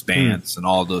Trek and Expanse and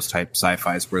all those type of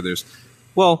sci-fis where there's,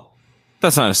 well,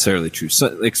 that's not necessarily true.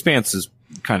 So, Expanse is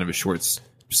kind of a short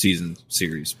season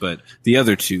series, but the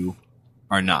other 2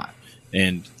 are not.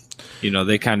 And,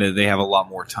 they have a lot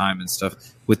more time and stuff.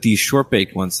 With these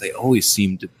short-baked ones, they always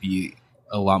seem to be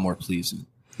a lot more pleasing,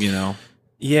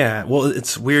 Yeah, well,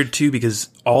 it's weird too, because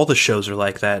all the shows are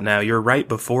like that now. You're right,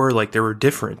 before, like, there were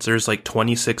difference. There's like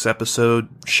 26 episode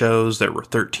shows, there were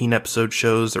 13 episode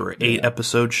shows, there were 8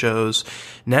 episode shows.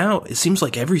 Now it seems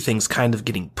like everything's kind of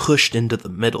getting pushed into the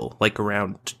middle, like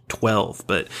around 12.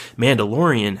 But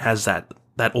Mandalorian has that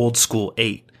old school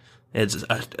 8. It's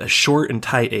a short and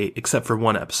tight 8, except for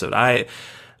one episode. I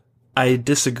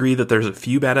disagree that there's a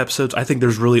few bad episodes. I think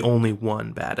there's really only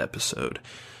one bad episode.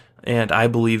 And I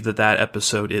believe that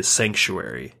episode is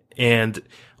Sanctuary. And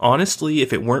honestly,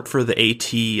 if it weren't for the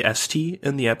AT-ST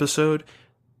in the episode,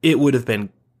 it would have been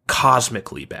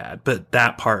cosmically bad. But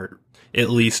that part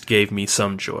at least gave me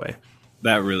some joy.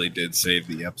 That really did save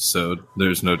the episode.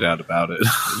 There's no doubt about it.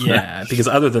 Yeah, because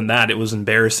other than that, it was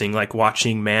embarrassing. Like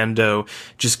watching Mando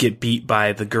just get beat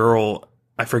by the girl.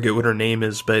 I forget what her name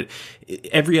is, but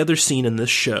every other scene in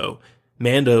this show,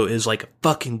 Mando is like a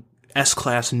fucking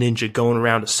S-class ninja going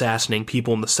around assassinating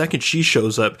people, and the second she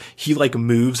shows up, he like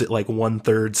moves at like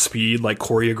 1/3 speed, like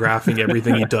choreographing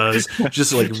everything he does,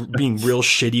 just like being real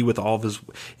shitty with all of his.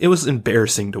 It was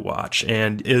embarrassing to watch,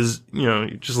 and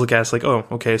you just look at it, it's like, oh,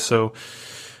 okay, so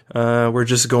we're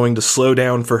just going to slow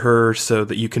down for her so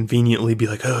that you conveniently be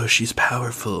like, oh, she's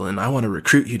powerful, and I want to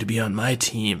recruit you to be on my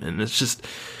team, and it's just,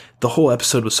 the whole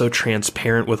episode was so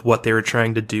transparent with what they were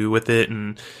trying to do with it,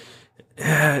 and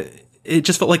it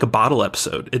just felt like a bottle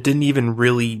episode. It didn't even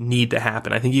really need to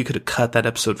happen. I think you could have cut that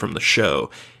episode from the show.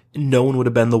 No one would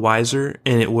have been the wiser,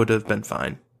 and it would have been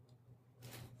fine.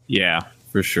 Yeah,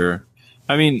 for sure.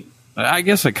 I mean, I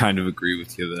guess I kind of agree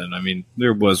with you then. I mean,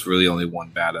 there was really only one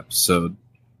bad episode.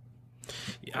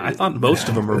 Yeah, I thought most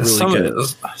of them were really good.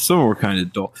 Some were kind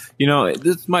of dull.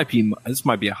 This might be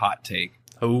a hot take.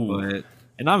 Oh,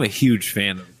 and I'm a huge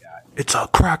fan of the guy. It's a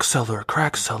crack cellar.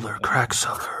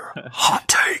 Hot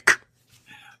take.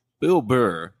 Bill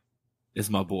Burr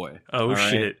is my boy. Oh,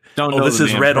 shit. Don't know this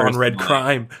is red on red personally.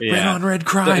 crime. Yeah. Red on red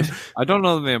crime. I don't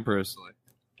know the man personally,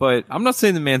 but I'm not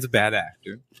saying the man's a bad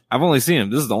actor. I've only seen him.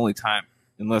 This is the only time,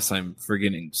 unless I'm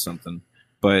forgetting something,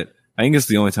 but I think it's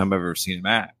the only time I've ever seen him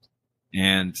act.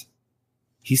 And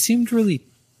he seemed really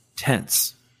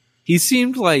tense. He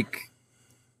seemed like,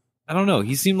 I don't know,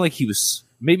 he seemed like he was,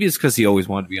 maybe it's because he always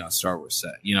wanted to be on a Star Wars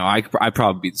set. I'd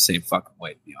probably be the same fucking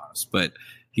way, to be honest, but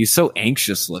he's so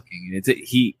anxious looking.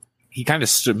 He kind of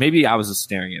stood. Maybe I was just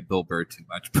staring at Bill Burr too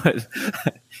much, but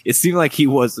it seemed like he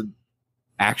wasn't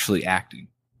actually acting.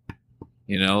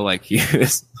 Like he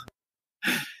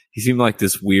seemed like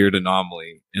this weird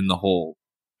anomaly in the whole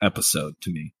episode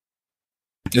to me.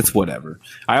 It's whatever.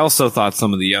 I also thought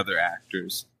some of the other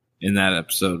actors in that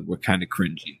episode were kind of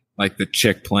cringy, like the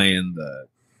chick playing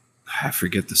I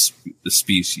forget the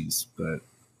species, but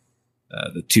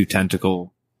the 2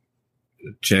 tentacle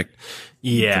chick.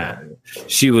 Yeah.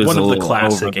 She was one of the little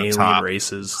classic over the alien top.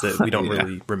 races that we don't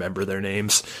really remember their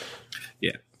names.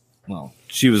 Yeah. Well,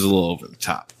 she was a little over the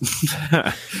top.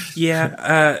 Yeah,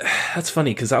 that's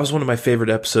funny because that was one of my favorite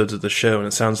episodes of the show, and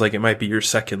it sounds like it might be your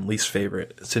second least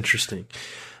favorite. It's interesting.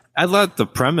 I thought the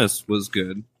premise was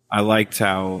good. I liked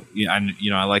how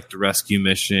I liked the rescue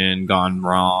mission gone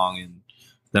wrong and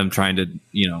them trying to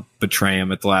betray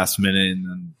him at the last minute, and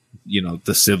then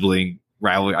the sibling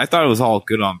rivalry. I thought it was all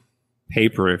good on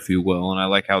paper, if you will, and I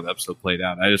like how the episode played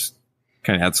out. I just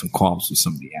kind of had some qualms with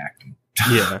some of the acting.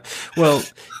 Yeah. Well,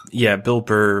 yeah, Bill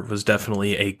Burr was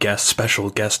definitely a special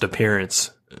guest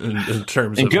appearance in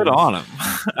terms and of... good on him.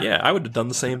 Yeah, I would have done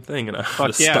the same thing, and I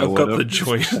would have yeah, stunk up the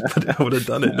joint, but I would have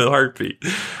done it in a heartbeat.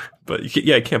 But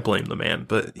yeah, I can't blame the man,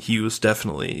 but he was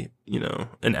definitely,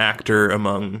 an actor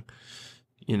among,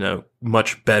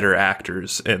 much better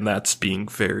actors, and that's being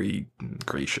very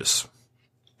gracious.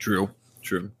 True.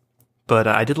 But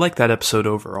I did like that episode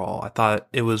overall. I thought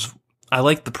I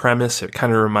liked the premise. It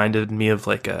kind of reminded me of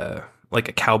like a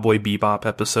Cowboy Bebop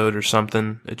episode or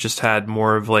something. It just had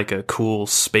more of like a cool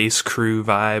space crew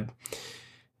vibe.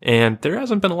 And there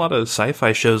hasn't been a lot of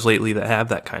sci-fi shows lately that have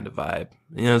that kind of vibe.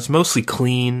 It's mostly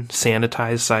clean,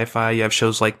 sanitized sci-fi. You have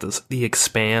shows like The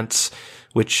Expanse,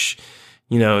 which,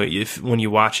 when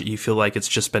you watch it, you feel like it's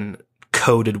just been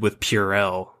coated with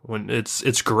Purell. When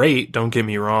it's great, don't get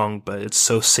me wrong, but it's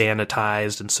so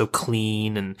sanitized and so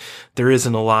clean, and there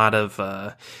isn't a lot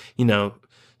of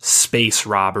space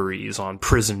robberies on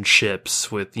prison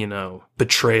ships with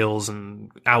betrayals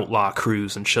and outlaw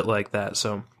crews and shit like that.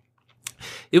 So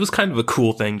it was kind of a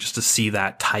cool thing just to see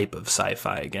that type of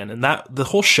sci-fi again, and that the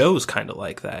whole show is kind of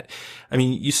like that. I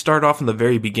mean, you start off in the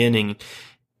very beginning,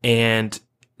 and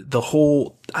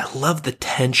I love the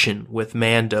tension with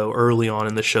Mando early on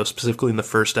in the show, specifically in the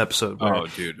first episode. Where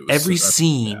every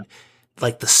scene,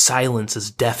 like the silence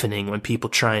is deafening when people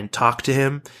try and talk to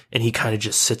him, and he kind of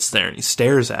just sits there and he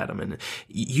stares at them. And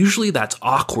usually that's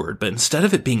awkward, but instead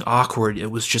of it being awkward,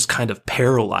 it was just kind of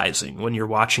paralyzing when you're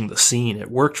watching the scene. It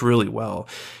worked really well.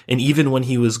 And even when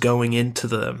he was going into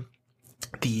the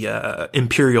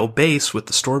Imperial base with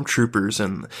the stormtroopers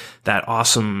and that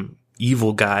awesome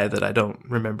evil guy that I don't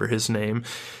remember his name.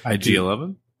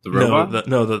 IG-11? The robot?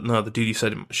 No, the dude you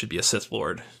said should be a Sith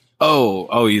Lord.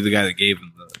 Oh, you're the guy that gave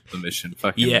him the mission.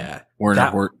 Fucking yeah.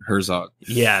 Werner Herzog.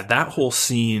 Yeah, that whole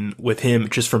scene with him,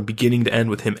 just from beginning to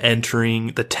end, with him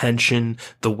entering, the tension,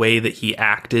 the way that he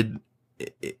acted,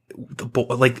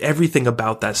 like everything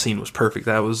about that scene was perfect.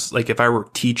 That was like if I were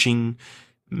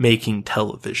making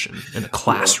television in a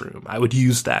classroom, I would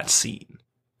use that scene.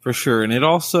 For sure. And it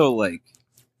also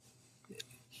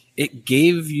it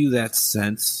gave you that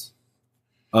sense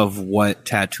of what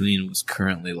Tatooine was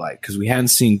currently like, because we hadn't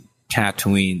seen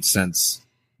Tatooine since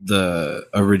the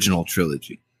original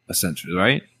trilogy, essentially,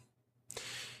 right?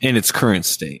 In its current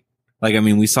state.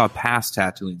 We saw past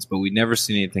Tatooines, but we'd never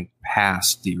seen anything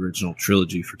past the original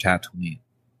trilogy for Tatooine.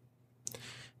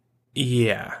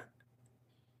 Yeah.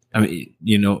 I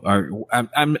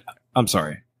mean, I'm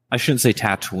sorry. I shouldn't say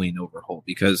Tatooine overhaul,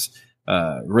 because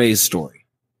Rey's story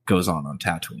goes on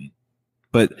Tatooine,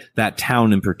 but that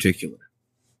town in particular,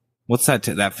 what's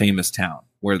that famous town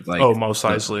where Mos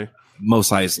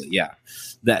Eisley, yeah,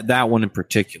 that one in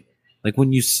particular,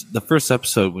 when the first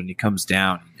episode, when he comes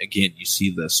down again, you see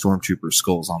the stormtrooper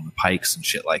skulls on the pikes and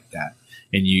shit like that,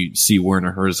 and you see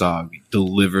Werner Herzog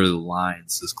deliver the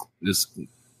lines as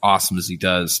awesome as he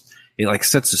does. It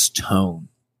sets this tone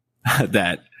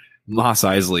that Mos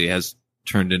Eisley has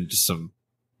turned into some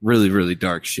really, really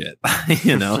dark shit.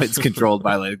 It's controlled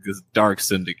by this dark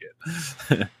syndicate.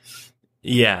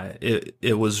 Yeah,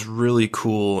 it was really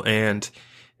cool, and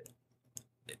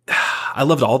I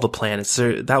loved all the planets.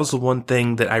 That was the one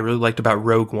thing that I really liked about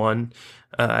Rogue One.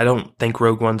 I don't think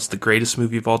Rogue One's the greatest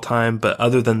movie of all time, but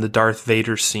other than the Darth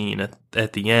Vader scene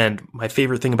at the end, my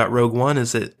favorite thing about Rogue One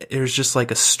is that there's just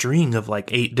a string of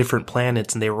 8 different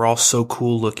planets, and they were all so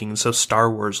cool looking and so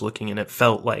Star Wars looking, and it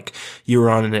felt like you were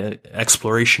on an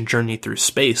exploration journey through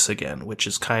space again, which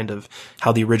is kind of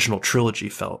how the original trilogy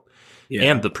felt. Yeah.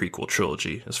 And the prequel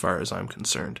trilogy, as far as I'm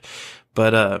concerned.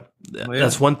 But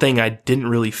that's one thing I didn't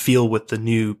really feel with the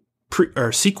new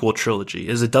sequel trilogy,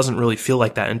 is it doesn't really feel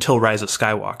like that until Rise of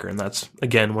Skywalker, and that's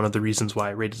again one of the reasons why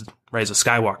I rated Rise of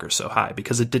Skywalker so high,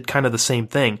 because it did kind of the same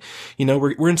thing.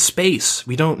 We're in space.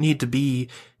 We don't need to be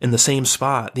in the same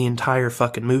spot the entire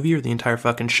fucking movie or the entire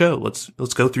fucking show. Let's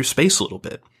go through space a little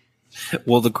bit.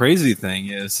 Well, the crazy thing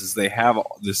is they have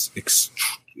this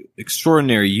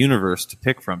extraordinary universe to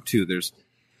pick from too. There's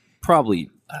probably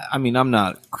I mean, I'm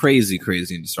not crazy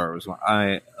into Star Wars.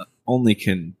 I only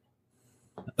can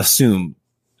assume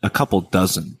a couple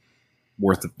dozen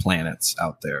worth of planets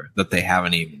out there that they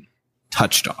haven't even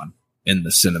touched on in the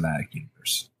cinematic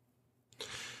universe.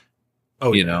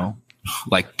 Oh, you know,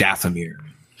 like Dathomir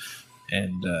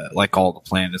and like all the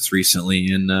planets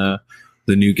recently in the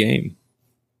new game.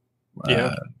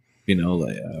 You know,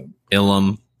 like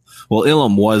Ilum. Well,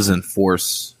 Ilum was in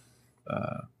Force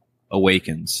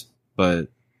Awakens, but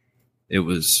it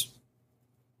was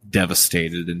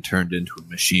devastated and turned into a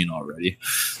machine already.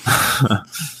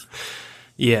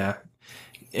 Yeah.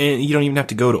 And you don't even have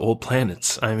to go to old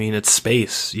planets. I mean, it's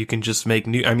space. You can just make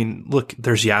new. I mean, look,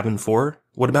 there's Yavin 4.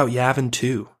 What about Yavin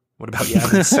 2? What about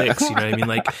Yavin 6? You know what I mean?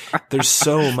 Like, there's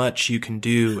so much you can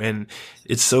do. And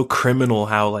it's so criminal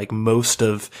how, like, most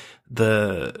of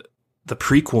the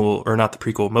prequel, or not the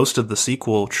prequel, most of the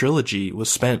sequel trilogy was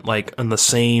spent, like, on the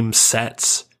same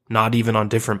sets, not even on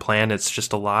different planets.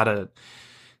 Just a lot of,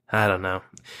 I don't know.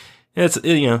 It's,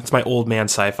 you know, it's my old man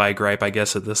sci-fi gripe, I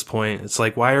guess, at this point. It's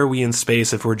like, why are we in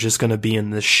space if we're just going to be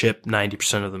in this ship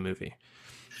 90% of the movie?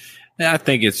 Yeah, I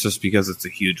think it's just because it's a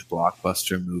huge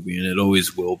blockbuster movie, and it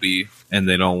always will be, and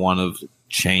they don't want to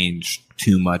change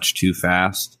too much too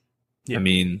fast. Yeah. I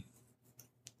mean,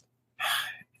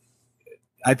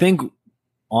 I think,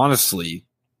 honestly,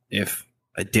 if,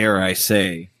 dare I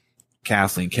say,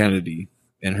 Kathleen Kennedy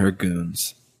and her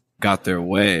goons got their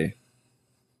way,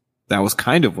 that was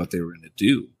kind of what they were going to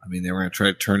do. I mean, they were going to try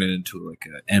to turn it into like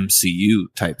an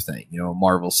MCU type thing, you know, a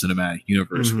Marvel Cinematic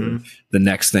Universe, where the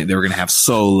next thing they were going to have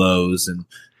Solos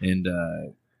and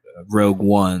Rogue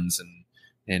Ones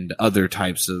and other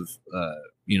types of,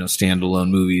 you know, standalone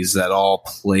movies that all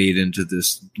played into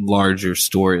this larger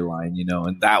storyline, you know,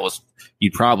 and that was,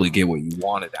 you'd probably get what you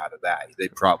wanted out of that.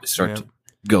 They'd probably start to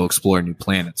go explore new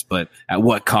planets, but at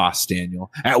what cost, Daniel?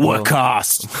 At what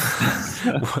cost?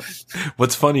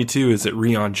 What's funny too is that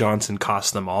Rian Johnson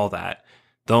cost them all that.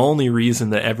 The only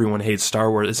reason that everyone hates Star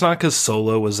Wars, it's not because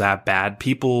Solo was that bad.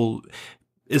 People,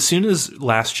 as soon as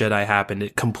Last Jedi happened,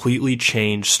 it completely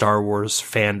changed Star Wars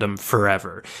fandom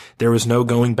forever. There was no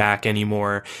going back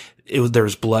anymore. There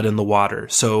was blood in the water.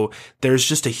 So there's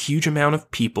just a huge amount of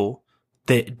people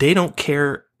that they don't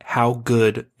care how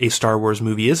good a Star Wars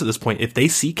movie is at this point. If they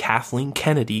see Kathleen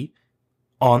Kennedy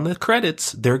on the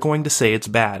credits, they're going to say it's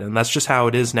bad. And that's just how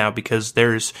it is now, because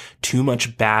there's too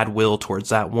much bad will towards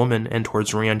that woman and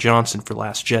towards Rian Johnson for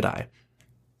Last Jedi.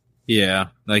 Yeah,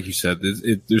 like you said,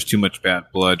 there's too much bad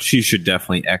blood. She should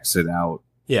definitely exit out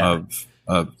of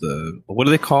the, what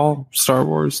do they call Star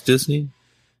Wars? Disney?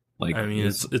 Like, I mean,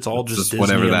 it's all just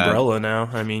Disney umbrella now.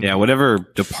 I mean, yeah, whatever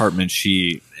department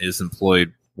she is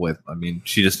employed with, I mean,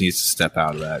 she just needs to step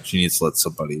out of that. She needs to let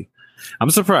somebody. I'm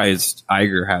surprised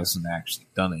Iger hasn't actually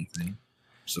done anything.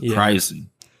 Surprising.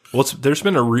 Yeah. Well, there's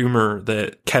been a rumor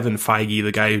that Kevin Feige,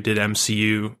 the guy who did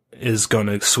MCU, is going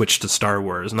to switch to Star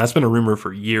Wars, and that's been a rumor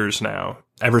for years now.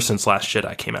 Ever since Last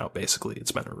Jedi came out, basically,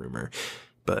 it's been a rumor.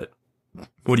 But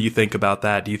what do you think about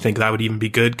that? Do you think that would even be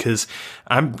good? Because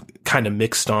I'm kind of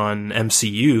mixed on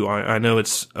MCU. I know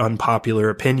it's unpopular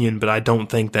opinion, but I don't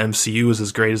think the MCU is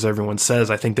as great as everyone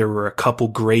says. I think there were a couple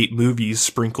great movies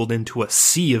sprinkled into a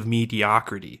sea of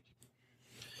mediocrity.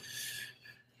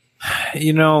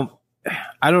 You know,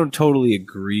 I don't totally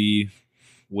agree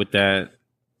with that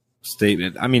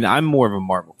statement. I mean, I'm more of a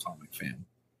Marvel comic fan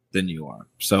than you are,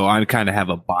 so I kind of have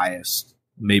a bias,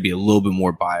 maybe a little bit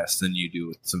more biased than you do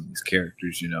with some of these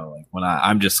characters, you know, like when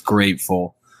I'm just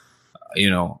grateful, you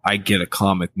know, I get a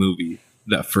comic movie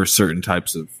that for certain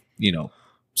types of, you know,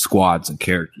 squads and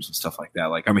characters and stuff like that.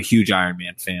 Like, I'm a huge Iron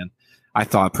Man fan. I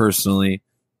thought personally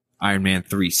Iron Man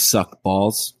 3 sucked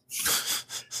balls,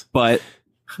 but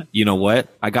you know what?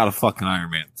 I got a fucking Iron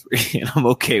Man 3 and I'm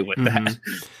okay with that.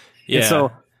 Yeah. And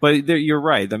so, but you're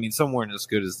right. I mean, some weren't as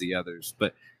good as the others,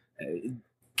 but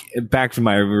back to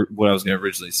what I was going to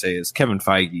originally say is Kevin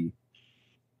Feige.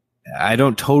 I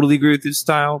don't totally agree with his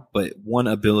style, but one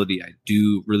ability I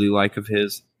do really like of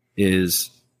his is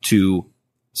to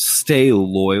stay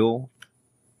loyal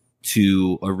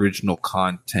to original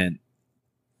content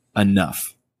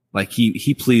enough. Like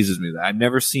he pleases me. I've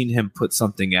never seen him put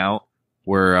something out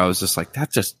where I was just like,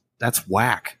 that's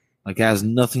whack. Like, it has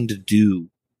nothing to do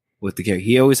with the character.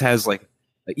 He always has, like,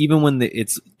 even when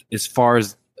it's as far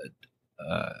as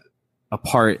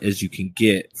apart as you can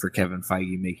get for Kevin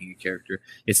Feige making a character,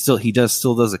 it's still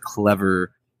does a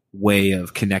clever way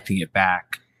of connecting it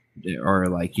back, or,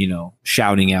 like, you know,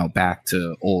 shouting out back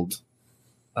to old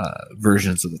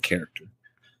versions of the character.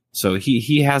 So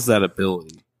he has that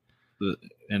ability,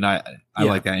 and I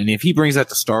like that. And if he brings that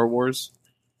to Star Wars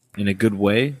in a good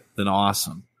way, then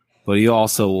awesome. but he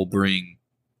also will bring,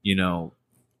 you know,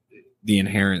 the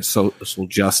inherent social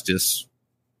justice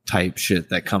type shit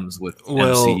that comes with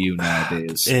MCU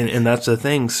nowadays. And that's the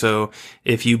thing. So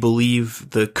if you believe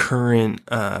the current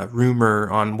rumor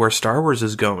on where Star Wars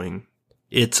is going,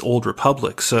 it's Old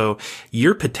Republic. So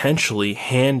you're potentially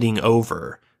handing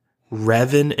over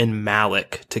Revan and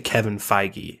Malik to Kevin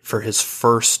Feige for his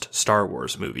first Star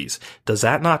Wars movies. Does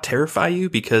that not terrify you?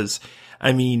 Because,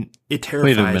 I mean, it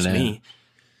terrifies me.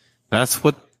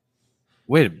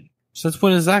 Wait a minute. Since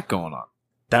when is that going on?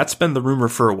 That's been the rumor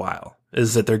for a while,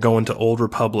 is that they're going to Old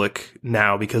Republic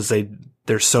now because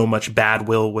there's so much bad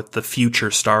will with the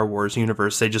future Star Wars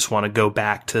universe. They just want to go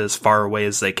back to as far away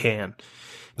as they can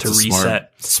to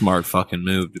reset. Smart fucking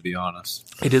move, to be honest.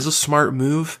 It is a smart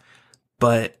move,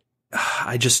 but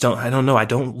I don't know. I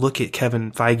don't look at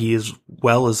Kevin Feige as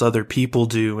well as other people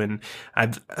do. And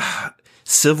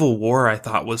Civil War, I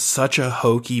thought, was such a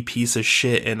hokey piece of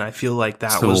shit. And I feel like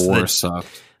Civil War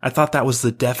sucked. I thought that was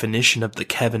the definition of the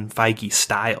Kevin Feige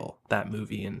style, that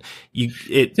movie. And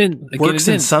it works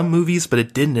in some movies, but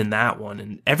it didn't in that one.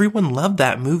 And everyone loved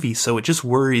that movie. So it just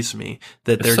worries me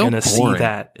that they're going to see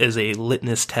that as a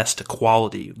litmus test to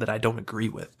quality that I don't agree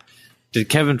with. Did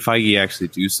Kevin Feige actually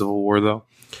do Civil War, though?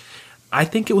 I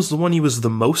think it was the one he was the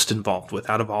most involved with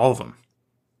out of all of them.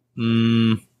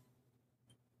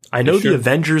 I know the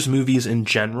Avengers movies in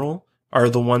general are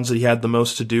the ones that he had the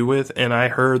most to do with, and I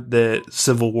heard that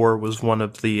Civil War was one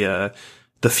of the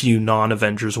few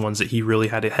non-Avengers ones that he really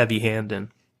had a heavy hand in.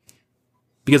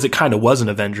 Because it kind of was an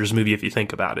Avengers movie if you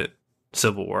think about it.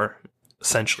 Civil War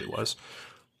essentially was.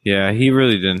 Yeah, he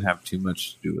really didn't have too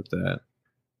much to do with that.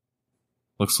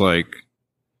 Looks like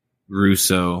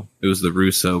Russo. It was the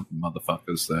Russo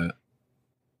motherfuckers that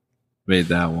made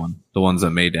that one. The ones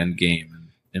that made Endgame and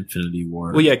Infinity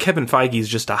War. Well, yeah, Kevin Feige's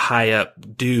just a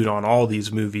high-up dude on all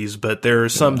these movies, but there are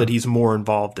some that he's more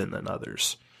involved in than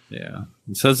others. Yeah.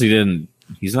 It says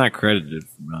he's not credited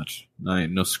for much.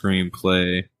 No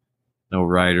screenplay, no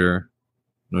writer,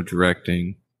 no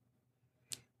directing.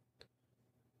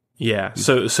 Yeah,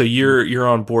 so you're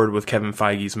on board with Kevin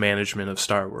Feige's management of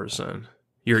Star Wars then?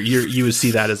 You would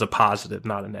see that as a positive,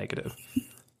 not a negative.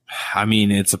 I mean,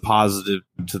 it's a positive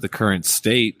to the current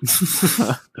state.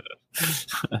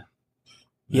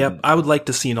 Yep, I would like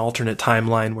to see an alternate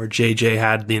timeline where JJ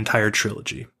had the entire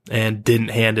trilogy and didn't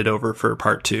hand it over for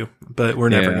part 2, but we're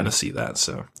never going to see that.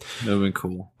 So that would have been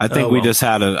cool. I think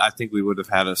I think we would have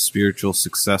had a spiritual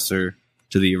successor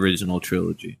to the original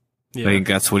trilogy. Yeah. I think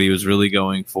that's what he was really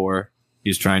going for. He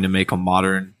was trying to make a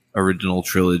modern original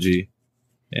trilogy,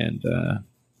 and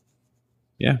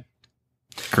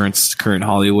current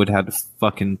Hollywood had to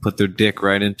fucking put their dick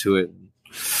right into it.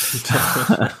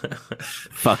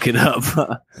 Fuck it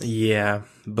up. Yeah,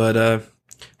 but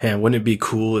man, wouldn't it be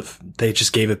cool if they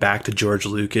just gave it back to George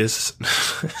Lucas?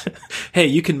 Hey,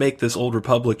 you can make this Old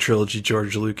Republic trilogy,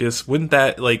 George Lucas. Wouldn't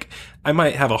that, like, I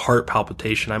might have a heart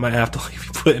palpitation. I might have to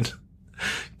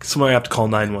somebody have to call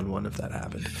 911 if that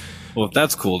happened. Well, if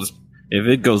that's cool, if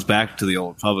it goes back to the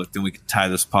Old Republic, then we can tie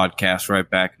this podcast right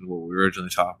back into what we originally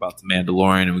talked about, the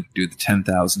Mandalorian, and we can do the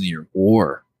 10,000 Year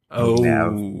War.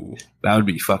 Oh, that would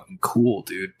be fucking cool,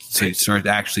 dude. So you start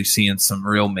actually seeing some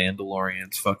real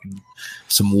Mandalorians, fucking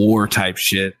some war type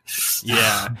shit.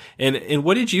 Yeah. And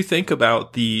what did you think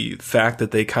about the fact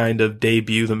that they kind of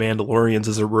debut the Mandalorians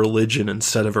as a religion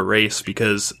instead of a race?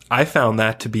 Because I found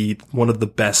that to be one of the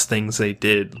best things they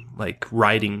did, like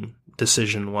writing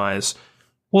decision wise.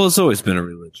 Well, it's always been a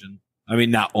religion. I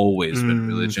mean, not always been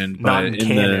religion, but not in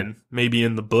canon, maybe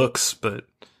in the books, but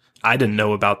I didn't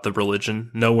know about the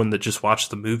religion. No one that just watched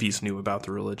the movies knew about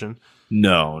the religion.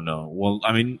 No. Well,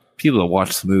 I mean, people that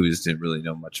watched the movies didn't really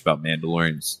know much about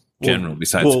Mandalorians in general,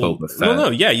 besides Boba Fett. No,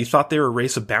 yeah, you thought they were a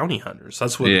race of bounty hunters.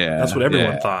 That's what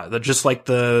everyone thought. That just like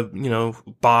the,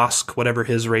 Bosk, whatever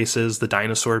his race is, the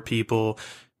dinosaur people,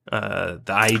 the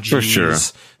IGs. For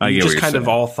sure. You just kind of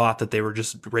all thought that they were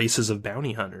just races of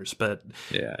bounty hunters. But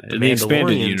yeah, in the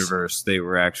expanded universe, they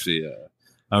were actually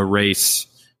a race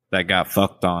that got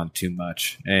fucked on too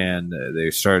much, and they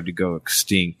started to go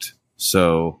extinct.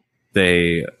 So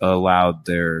they allowed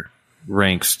their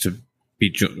ranks to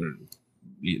be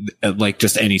like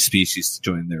just any species to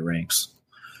join their ranks.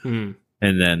 And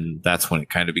then that's when it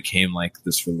kind of became like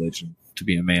this religion to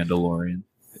be a Mandalorian.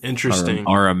 Interesting.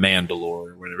 Or a Mandalore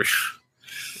or whatever.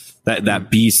 that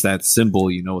beast, that symbol,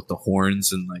 with the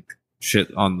horns and like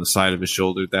shit on the side of his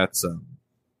shoulder, that's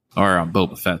or on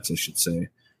Boba Fett's, I should say,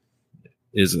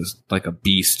 is like a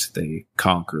beast they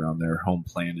conquer on their home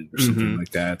planet or something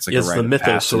like that. It's like it's the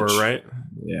mythosaur, right?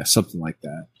 Yeah, something like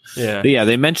that. Yeah. But yeah,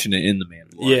 they mention it in the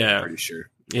Mandalorian, yeah. I'm pretty sure.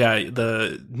 Yeah,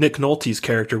 the Nick Nolte's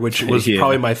character, which was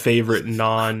probably my favorite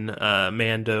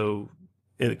non-Mando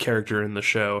character in the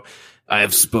show. I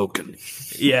have spoken.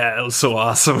 Yeah, it was so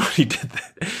awesome when he did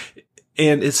that.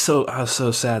 And I was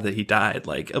so sad that he died.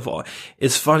 Like,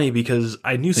 it's funny because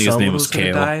I knew someone was going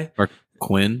to die. Or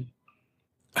Quinn.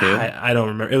 I don't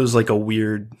remember. It was like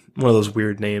one of those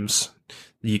weird names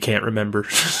you can't remember.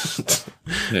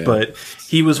 Yeah. But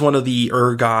he was one of the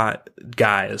Urgot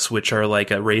guys, which are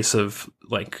like a race of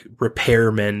like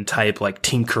repairmen type, like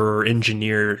tinkerer,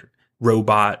 engineer,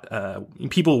 robot,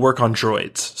 people who work on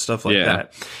droids, stuff like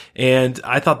that. And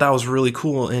I thought that was really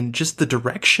cool. And just the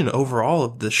direction overall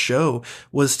of the show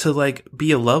was to like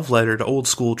be a love letter to old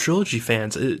school trilogy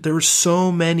fans. There were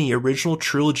so many original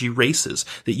trilogy races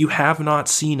that you have not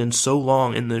seen in so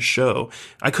long in this show.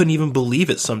 I couldn't even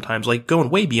believe it sometimes, like going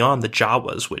way beyond the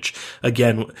Jawas, which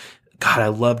again, God, I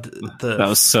loved that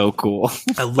was so cool.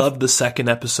 I loved the second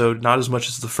episode, not as much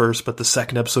as the first, but the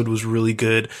second episode was really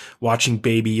good. Watching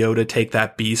Baby Yoda take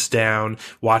that beast down,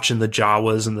 watching the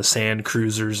Jawas and the sand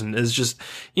cruisers, and it's just,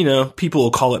 people will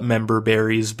call it member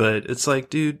berries, but it's like,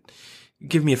 dude,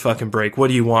 give me a fucking break. What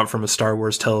do you want from a Star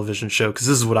Wars television show? Because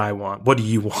this is what I want. What do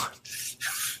you want?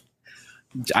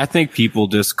 I think people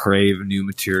just crave new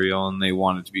material and they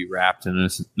want it to be wrapped in a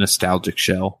nostalgic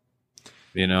shell,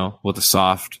 with a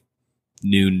soft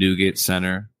new nougat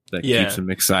center that keeps them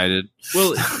excited.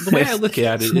 Well, the way I look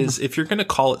at it is, if you're going to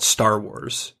call it Star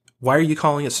Wars, why are you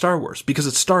calling it Star Wars? Because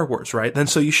it's Star Wars, right? Then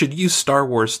so you should use Star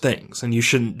Wars things, and you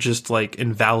shouldn't just like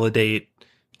invalidate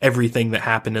everything that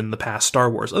happened in the past Star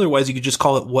Wars. Otherwise, you could just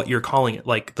call it what you're calling it,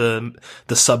 like the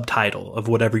subtitle of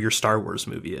whatever your Star Wars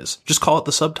movie is. Just call it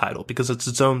the subtitle because it's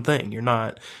its own thing. You're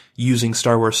not using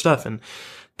Star Wars stuff. And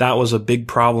that was a big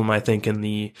problem, I think, in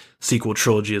the sequel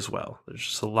trilogy as well. There's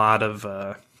just a lot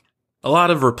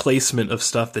of replacement of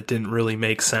stuff that didn't really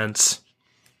make sense.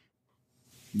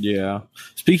 Yeah.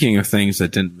 Speaking of things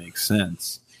that didn't make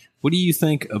sense, what do you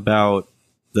think about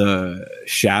the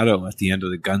shadow at the end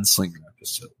of the Gunslinger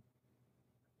episode?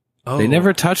 Oh, they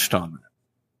never touched on that.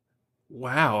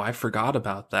 Wow, I forgot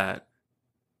about that.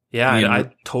 Yeah,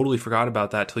 I totally forgot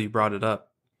about that till you brought it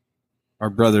up. Our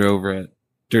brother over at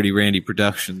Dirty Randy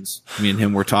Productions, me and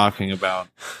him were talking about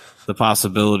the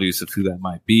possibilities of who that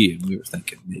might be, and we were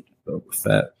thinking maybe Boba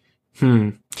Fett.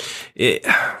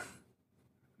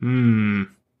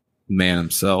 Man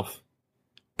himself.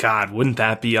 God, wouldn't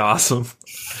that be awesome?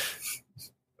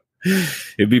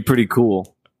 It'd be pretty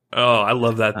cool. Oh, I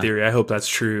love that theory. I hope that's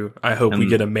true. I hope we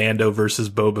get a Mando versus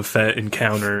Boba Fett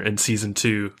encounter in season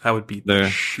 2. That would be the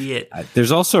shit.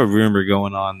 There's also a rumor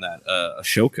going on that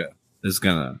Ahsoka is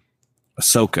gonna.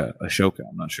 Ahsoka.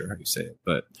 I'm not sure how you say it,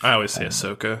 but I always say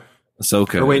Ahsoka.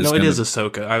 Ahsoka. Or wait, no, it is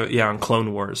Ahsoka. on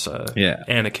Clone Wars,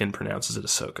 Anakin pronounces it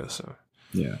Ahsoka. So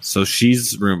yeah, so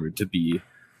she's rumored to be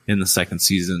in the second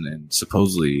season, and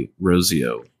supposedly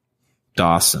Rosario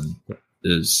Dawson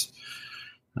is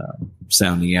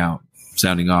sounding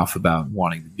off about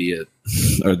wanting to be it,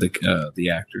 or the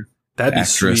actor. That'd be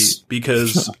sweet,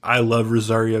 because I love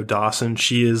Rosario Dawson.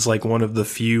 She is like one of the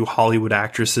few Hollywood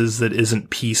actresses that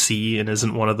isn't PC and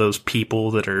isn't one of those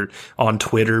people that are on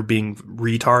Twitter being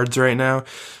retards right now.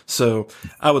 So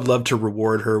I would love to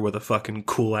reward her with a fucking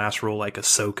cool ass role like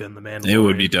Ahsoka in The Mandalorian. It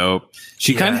would be dope.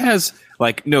 She kind of has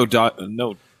like no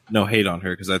hate on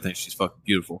her, because I think she's fucking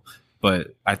beautiful.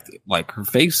 But I like her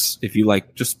face. If you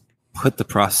like just put the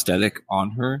prosthetic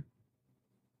on her,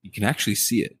 you can actually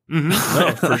see it. Mm-hmm.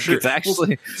 No, for sure. It's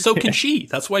actually, so can she.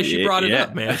 That's why she brought it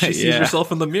up, man. She sees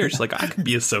herself in the mirror. She's like, I could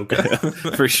be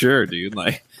Ahsoka. For sure, dude.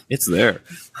 Like, it's there.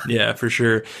 Yeah, for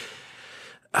sure.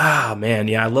 Ah, man.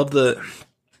 Yeah, I love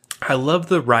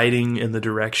the writing and the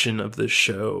direction of this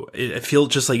show. I feel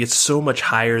just like it's so much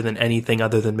higher than anything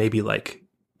other than maybe like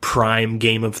prime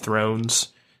Game of Thrones.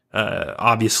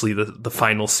 Obviously, the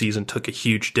final season took a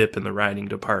huge dip in the writing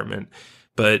department,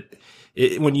 but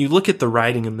when you look at the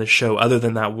writing in the show, other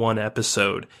than that one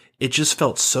episode, it just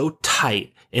felt so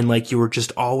tight, and like you were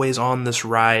just always on this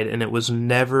ride, and it was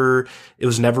never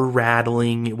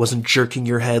rattling. It wasn't jerking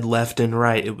your head left and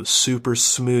right. It was super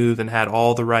smooth and had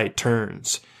all the right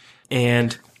turns.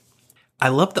 And I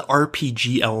love the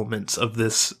RPG elements of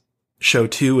this show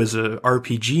too. As a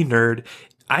RPG nerd,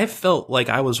 I felt like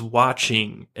I was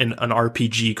watching an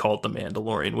RPG called The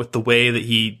Mandalorian, with the way that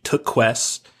he took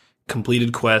quests,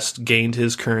 completed quests, gained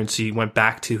his currency, went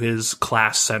back to his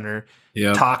class center,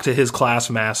 talked to his class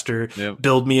master,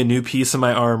 build me a new piece of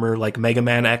my armor, like Mega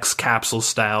Man X capsule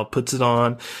style, puts it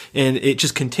on, and it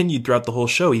just continued throughout the whole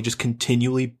show. He just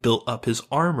continually built up his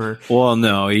armor. Well,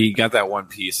 no, he got that one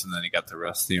piece, and then he got the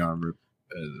rest of the armor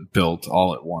built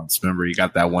all at once. Remember, he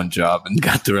got that one job and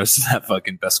got the rest of that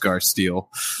fucking Beskar steel.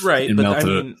 Right, but I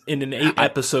mean, in an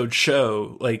 8-episode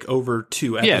show, like over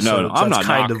 2 episodes, that's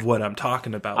kind of what I'm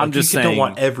talking about. Like, I'm just saying, don't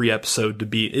want every episode to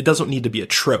be. It doesn't need to be a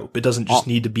trope. It doesn't just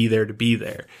need to be there to be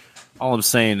there. All I'm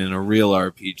saying, in a real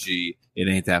RPG, it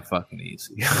ain't that fucking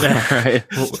easy. Right?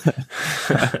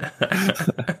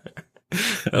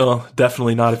 Well,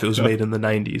 definitely not if it was made in the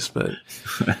 90s, but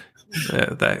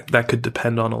that could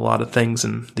depend on a lot of things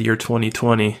in the year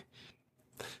 2020.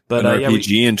 But an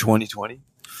RPG in 2020?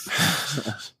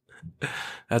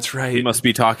 That's right. You must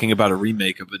be talking about a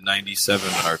remake of a 97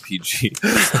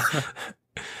 RPG.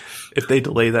 If they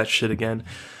delay that shit again.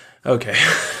 Okay.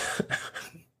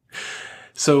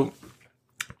 So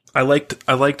I liked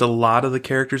a lot of the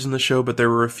characters in the show, but there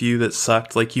were a few that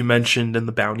sucked. Like you mentioned in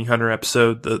the Bounty Hunter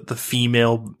episode, the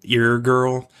female ear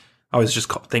girl. I always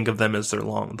just think of them as the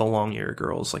long ear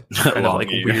girls, like kind of like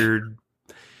weird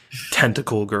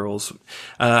tentacle girls.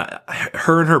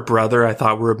 Her and her brother I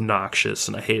thought were obnoxious,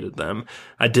 and I hated them.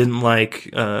 I didn't like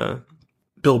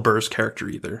Bill Burr's character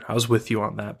either. I was with you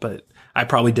on that, but I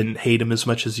probably didn't hate him as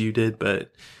much as you did,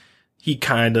 but he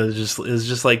kind of just is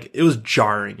just like, it was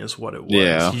jarring is what it was.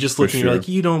 Yeah, you just looking at like,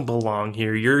 you don't belong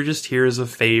here. You're just here as a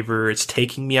favor. It's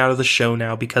taking me out of the show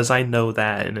now because I know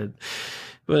that. And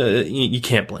but you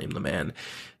can't blame the man.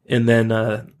 And then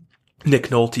Nick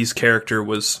Nolte's character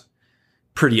was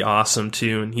pretty awesome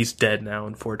too. And he's dead now,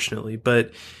 unfortunately.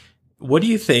 But what do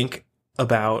you think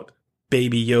about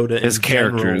Baby Yoda? His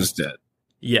character is dead.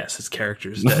 Yes, his character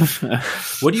is dead.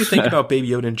 What do you think about Baby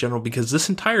Yoda in general? Because this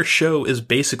entire show is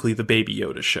basically the Baby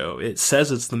Yoda show. It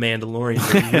says it's the Mandalorian,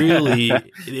 but really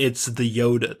it's the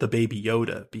Yoda, the Baby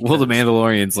Yoda. Well, the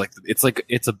Mandalorian's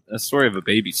it's a story of a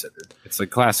babysitter. It's a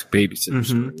classic babysitter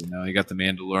story. You know, you got the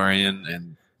Mandalorian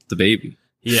and the baby.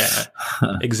 Yeah,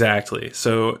 exactly.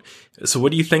 So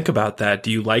what do you think about that?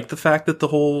 Do you like the fact that the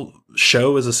whole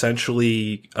show is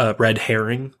essentially a red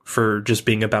herring for just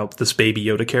being about this Baby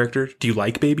Yoda character? Do you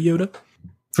like Baby Yoda?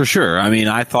 For sure. I mean,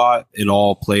 I thought it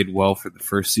all played well for the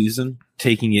first season.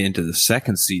 Taking it into the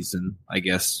second season, I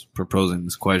guess, proposing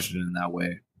this question in that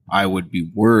way, I would be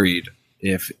worried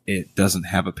if it doesn't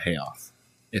have a payoff.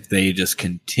 If they just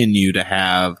continue to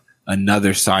have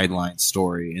another sideline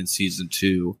story in season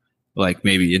 2, like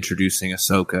maybe introducing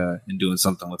Ahsoka and doing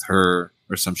something with her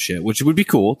or some shit, which would be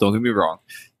cool. Don't get me wrong.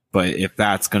 But if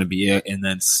that's going to be it and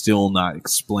then still not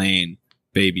explain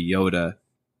Baby Yoda,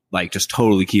 like just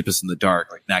totally keep us in the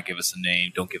dark, like not give us a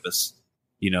name, don't give us,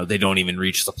 they don't even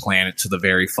reach the planet to the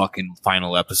very fucking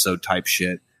final episode type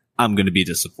shit, I'm going to be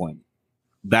disappointed.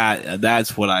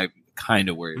 That's what I kind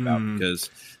of worry about because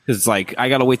it's like, I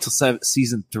got to wait till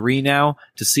season 3 now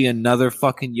to see another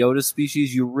fucking Yoda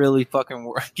species. You really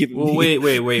fucking giving me...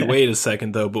 Wait a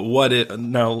second though. But what if,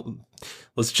 now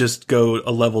let's just go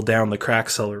a level down the Crack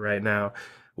Cellar right now.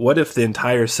 What if the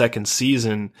entire second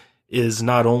season is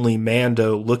not only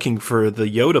Mando looking for the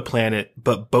Yoda planet,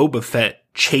 but Boba Fett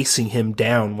chasing him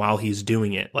down while he's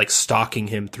doing it, like stalking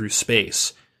him through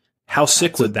space? How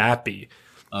sick would that be?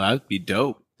 Oh, that'd be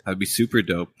dope. That'd be super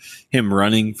dope. Him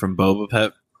running from Boba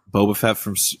Fett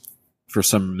for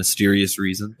some mysterious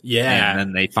reason. Yeah. And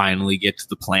then they finally get to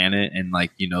the planet and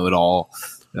it all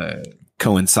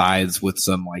coincides with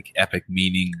some like epic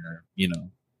meaning or,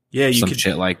 some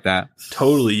shit like that.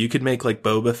 Totally. You could make like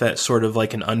Boba Fett sort of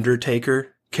like an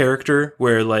Undertaker character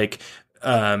where like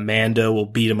Mando will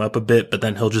beat him up a bit, but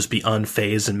then he'll just be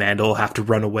unfazed and Mando will have to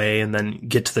run away and then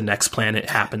get to the next planet.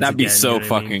 Happens That'd be again, so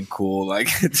fucking cool. Like,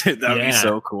 that'd be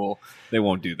so cool. They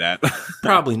won't do that.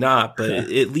 Probably not, but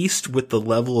at least with the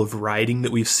level of writing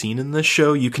that we've seen in this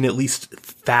show, you can at least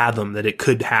fathom that it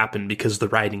could happen because the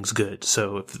writing's good.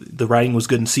 So if the writing was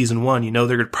good in season 1,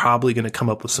 they're probably going to come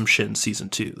up with some shit in season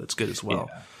 2 that's good as well.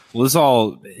 Yeah. Well, this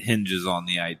all hinges on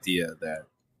the idea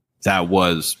that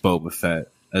was Boba Fett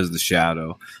as the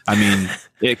Shadow. I mean,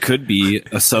 it could be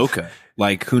Ahsoka.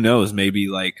 Like, who knows? Maybe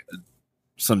like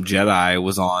some Jedi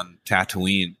was on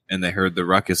Tatooine and they heard the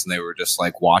ruckus and they were just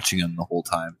like watching him the whole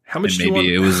time. How much? And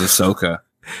maybe it was Ahsoka.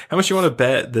 How much you want to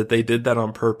bet that they did that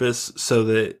on purpose so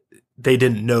that they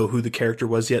didn't know who the character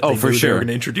was yet? Oh, for sure. They were going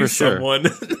to introduce someone.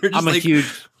 I'm a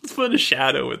huge... Let's put a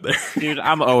Shadow in there. Dude,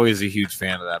 I'm always a huge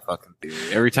fan of that fucking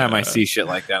theory. Every time I see shit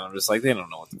like that, I'm just like, they don't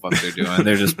know what the fuck they're doing.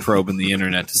 They're just probing the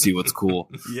internet to see what's cool.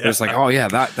 Yeah. They're just like, oh yeah,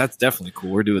 that's definitely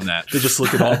cool. We're doing that. They just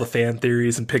look at all the fan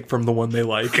theories and pick from the one they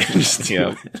like.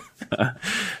 Yeah.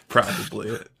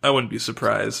 Probably. I wouldn't be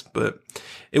surprised. But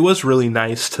it was really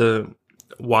nice to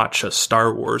watch a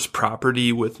Star Wars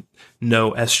property with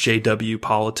no SJW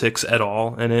politics at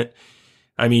all in it.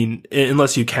 I mean,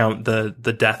 unless you count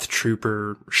the Death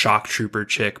Trooper, Shock Trooper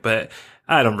chick, but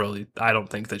I don't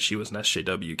think that she was an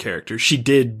SJW character. She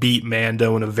did beat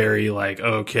Mando in a very like,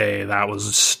 okay, that was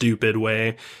a stupid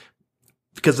way.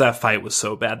 Because that fight was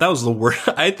so bad. That was the worst.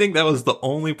 I think that was the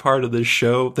only part of this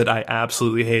show that I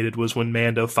absolutely hated was when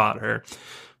Mando fought her.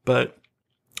 But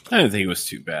I didn't think it was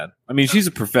too bad. I mean, she's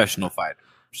a professional fighter.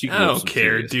 I don't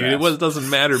care, dude. It doesn't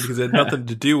matter because it had nothing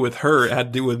to do with her. It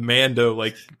had to do with Mando,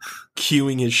 like,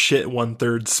 queuing his shit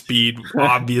 1/3 speed,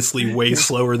 obviously way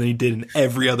slower than he did in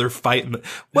every other fight.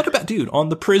 What about, dude, on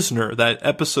The Prisoner, that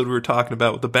episode we were talking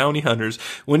about with the bounty hunters,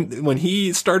 when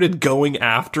he started going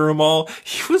after them all,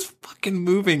 he was fucking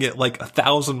moving at like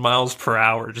 1,000 miles per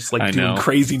hour, just like doing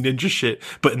crazy ninja shit.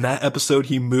 But in that episode,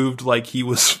 he moved like he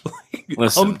was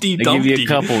like Humpty Dumpty. I'll give you a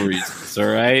couple reasons, all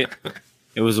right?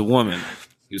 It was a woman.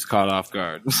 He was caught off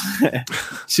guard.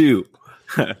 2,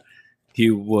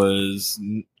 he was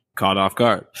caught off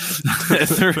guard.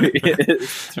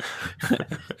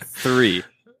 3,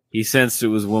 he sensed it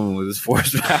was a woman with his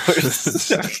force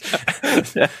powers.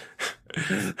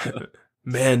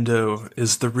 Mando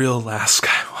is the real last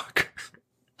Skywalker.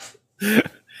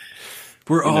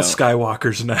 We're all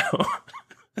Skywalkers now.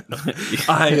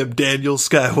 I am Daniel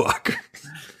Skywalker.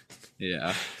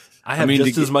 Yeah. I have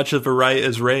just as much of a right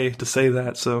as Rey to say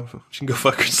that, so she can go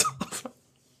fuck herself.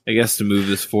 I guess to move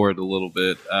this forward a little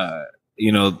bit,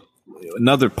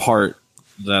 another part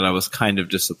that I was kind of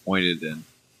disappointed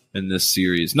in this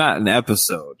series, not an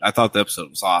episode. I thought the episode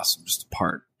was awesome, just a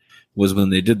part, was when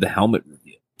they did the helmet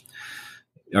reveal.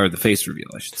 Or the face reveal,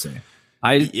 I should say.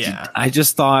 I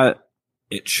just thought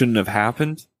it shouldn't have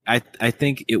happened. I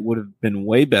think it would have been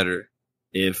way better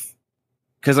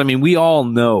because I mean, we all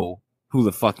know who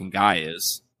the fucking guy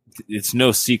is. It's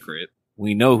no secret.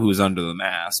 We know who's under the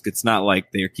mask. It's not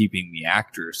like they're keeping the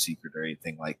actor a secret or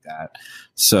anything like that.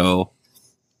 So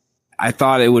I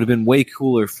thought it would have been way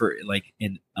cooler for like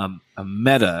in a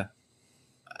meta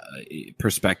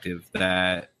perspective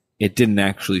that it didn't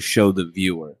actually show the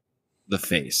viewer the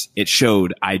face. It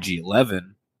showed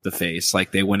IG-11 the face.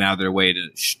 Like they went out of their way to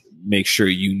make sure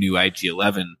you knew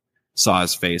IG-11 saw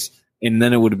his face. And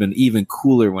then it would have been even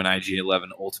cooler when IG-11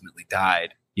 ultimately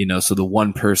died, so the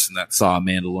one person that saw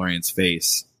Mandalorian's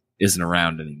face isn't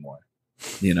around anymore.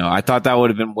 I thought that would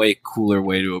have been way cooler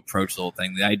way to approach the whole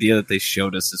thing. The idea that they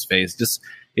showed us his face,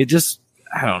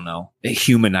 I don't know, it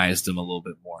humanized him a little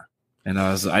bit more. And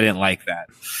I didn't like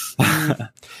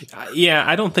that. Yeah,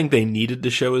 I don't think they needed to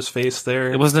show his face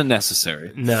there. It wasn't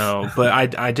necessary. No, but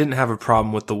I didn't have a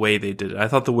problem with the way they did it. I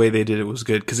thought the way they did it was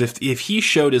good because if he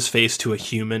showed his face to a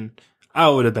human, I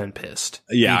would have been pissed.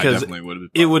 Yeah, because I definitely would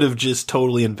have been. It would have just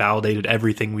totally invalidated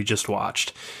everything we just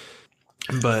watched.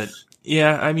 But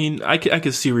yeah, I mean, I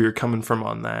could see where you're coming from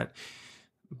on that.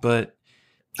 But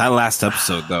that last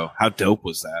episode, though, how dope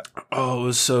was that? Oh, it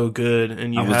was so good,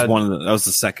 and that was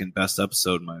the second best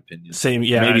episode in my opinion. Same,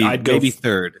 yeah. Maybe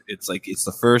third. It's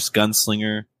the first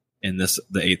gunslinger and the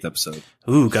 8th episode.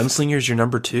 Ooh, gunslinger's your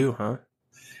number 2, huh?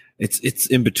 It's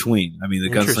in between. I mean, the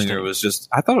gunslinger was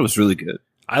I thought it was really good.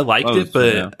 I liked it,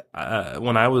 but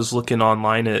when I was looking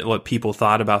online at what people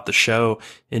thought about the show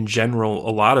in general,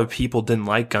 a lot of people didn't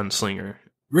like Gunslinger.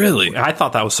 Really? I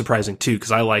thought that was surprising too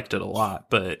because I liked it a lot,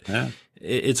 but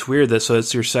it's weird that so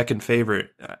it's your second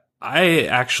favorite. I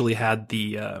actually had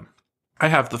I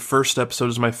have the first episode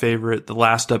as my favorite, the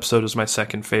last episode is my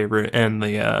second favorite, and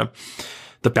the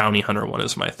Bounty Hunter one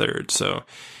is my third. So,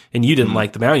 and you didn't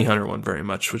like the Bounty Hunter one very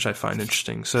much, which I find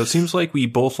interesting. So it seems like we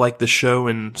both like the show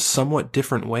in somewhat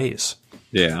different ways.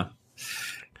 Yeah,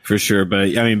 for sure.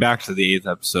 But I mean, back to the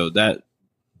 8th episode, that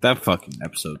fucking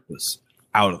episode was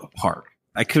out of the park.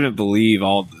 I couldn't believe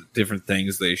all the different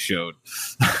things they showed.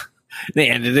 They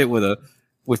ended it with a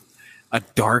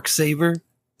Darksaber.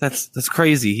 That's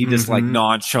crazy. He just like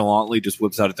nonchalantly just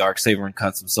whips out a Darksaber and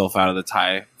cuts himself out of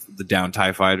the down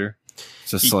TIE fighter.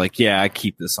 Just like, yeah, I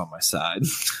keep this on my side.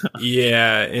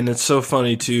 Yeah, and it's so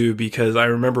funny too because I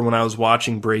remember when I was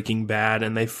watching Breaking Bad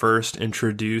and they first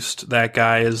introduced that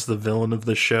guy as the villain of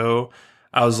the show,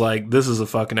 I was like, this is a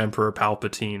fucking Emperor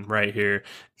Palpatine right here.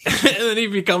 And then he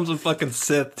becomes a fucking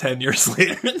Sith 10 years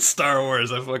later in Star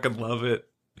Wars. I fucking love it.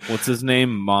 What's his name?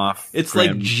 Moff. It's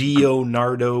like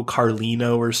Leonardo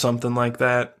Carlino or something like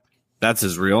that. That's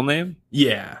his real name?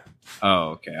 Yeah.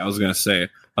 Oh, okay. I was going to say,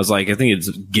 I think it's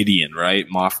Gideon, right?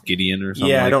 Moff Gideon or something.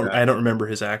 Yeah, I don't remember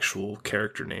his actual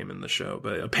character name in the show,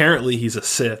 but apparently he's a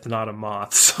Sith, not a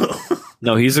Moth. So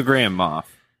no, he's a Grand Moff.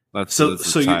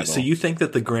 So you think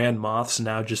that the Grand Moths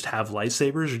now just have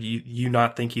lightsabers, or you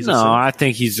not think he's a Sith? No, I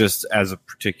think he's just as a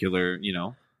particular,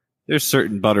 there's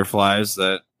certain butterflies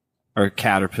that are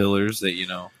caterpillars that,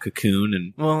 cocoon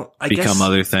and become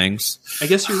other things. I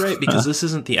guess you're right, because this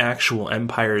isn't the actual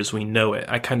empire as we know it.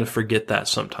 I kind of forget that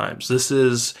sometimes. This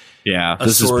is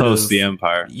this is post the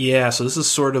empire. Yeah, so this is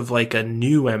sort of like a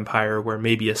new empire where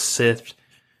maybe a Sith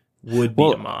would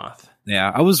be a Moth.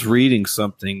 Yeah, I was reading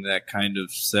something that kind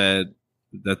of said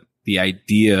that the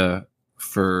idea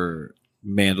for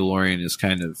Mandalorian is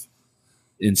kind of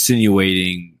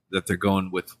insinuating that they're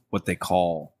going with what they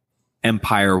call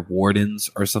Empire Wardens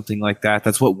or something like that.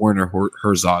 That's what Werner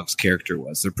Herzog's character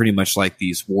was. They're pretty much like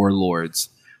these warlords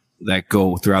that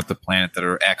go throughout the planet that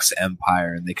are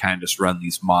ex-Empire, and they kind of just run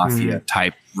these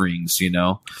mafia-type rings,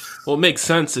 Well, it makes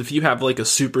sense if you have like a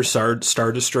super Star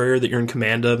Destroyer that you're in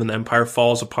command of and the Empire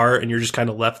falls apart and you're just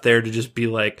kind of left there to just be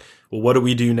like, well, what do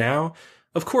we do now?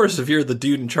 Of course, if you're the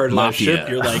dude in charge of that ship,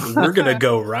 you're like, we're going to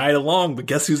go right along, but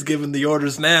guess who's giving the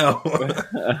orders now?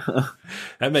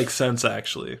 That makes sense,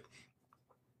 actually.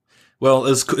 Well,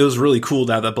 it was really cool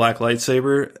to have that black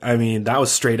lightsaber. I mean, that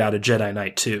was straight out of Jedi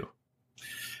Knight 2.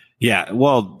 Yeah,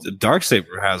 well,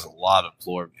 Darksaber has a lot of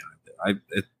lore behind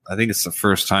it. I think it's the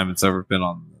first time it's ever been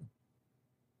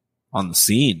on the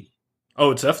scene. Oh,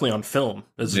 it's definitely on film.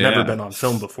 It's never been on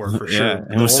film before, for sure.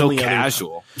 It was so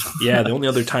casual. The only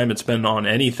other time it's been on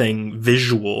anything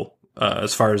visual,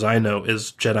 as far as I know,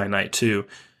 is Jedi Knight 2.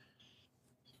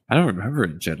 I don't remember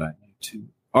in Jedi Knight 2.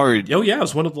 It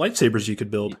was one of the lightsabers you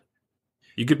could build.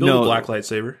 You could build a black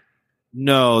lightsaber.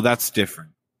 No, that's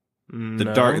different.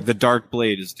 The dark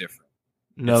blade is different.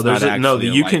 No,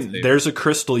 there's a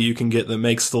crystal you can get that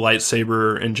makes the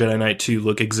lightsaber in Jedi Knight 2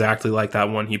 look exactly like that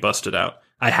one he busted out.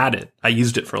 I had it. I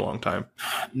used it for a long time.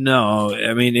 No,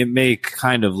 I mean, it may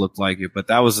kind of look like it, but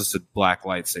that was just a black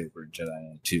lightsaber in Jedi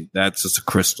Knight 2. That's just a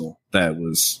crystal that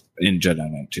was in Jedi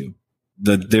Knight 2.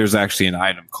 There's actually an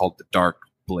item called the Dark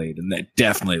Blade, and that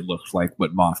definitely looked like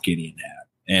what Moff Gideon had.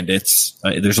 And it's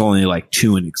there's only like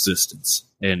 2 in existence,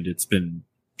 and it's been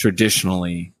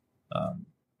traditionally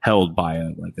held by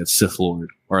a Sith Lord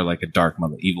or like a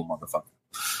evil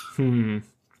motherfucker.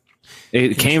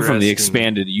 It came from the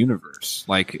expanded universe.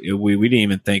 Like we didn't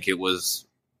even think it was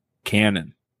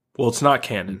canon. Well, it's not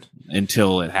canon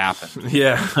until it happened.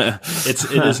 Yeah,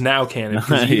 it is now canon,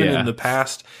 because even in the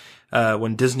past,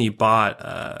 when Disney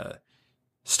bought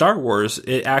Star Wars,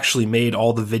 it actually made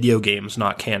all the video games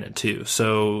not canon too.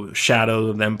 So Shadow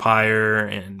of the Empire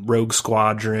and Rogue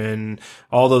Squadron,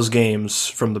 all those games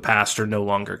from the past are no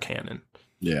longer canon.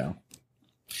 Yeah.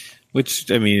 Which,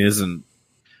 I mean, isn't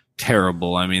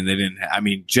terrible. I mean,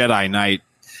 Jedi Knight,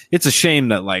 it's a shame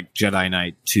that like Jedi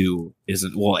Knight 2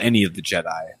 isn't, any of the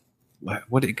Jedi. What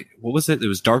was it? It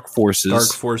was Dark Forces.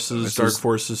 Dark Forces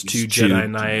 2, Jedi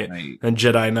Knight, and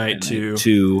Jedi Knight 2.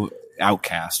 2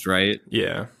 Outcast, right?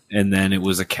 Yeah. And then it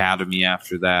was Academy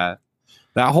after that.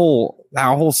 That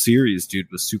whole series,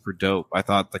 dude, was super dope. I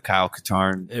thought the Kyle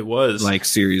Katarn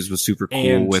series was super cool,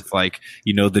 and with it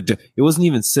wasn't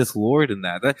even Sith Lord in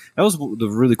that. That was the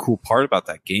really cool part about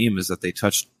that game, is that they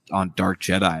touched on Dark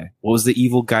Jedi. What was the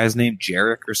evil guy's name?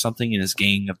 Jarek or something, in his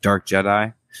gang of Dark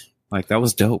Jedi? Like, that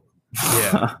was dope.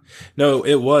 Yeah. No,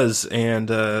 it was. And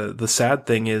the sad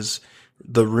thing is,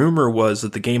 the rumor was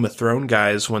that the Game of Thrones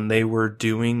guys, when they were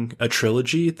doing a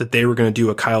trilogy, that they were going to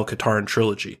do a Kyle Katarn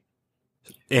trilogy.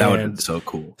 That would have been so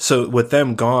cool. So with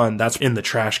them gone, that's in the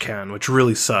trash can, which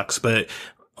really sucks. But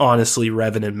honestly,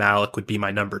 Revan and Malik would be my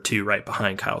number 2 right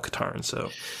behind Kyle Katarn. So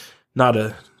not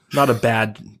a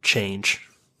bad change.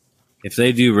 If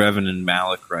they do Revan and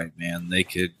Malik right, man, they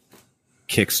could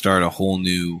kickstart a whole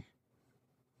new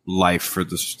life for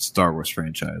the Star Wars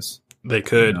franchise. They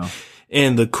could.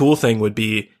 And the cool thing would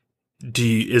be,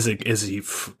 is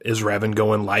Revan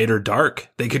going light or dark?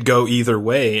 They could go either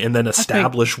way and then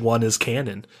establish one as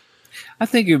canon. I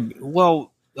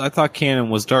thought canon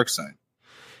was dark side.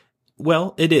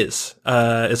 Well, it is.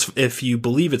 If you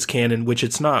believe it's canon, which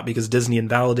it's not, because Disney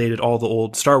invalidated all the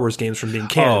old Star Wars games from being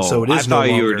canon. So it is no longer.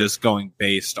 I thought you were just going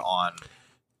based on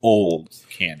old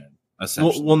canon,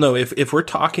 essentially. Well, no. If we're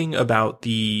talking about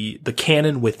the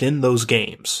canon within those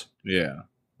games,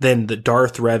 then the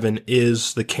Darth Revan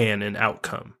is the canon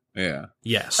outcome. Yeah.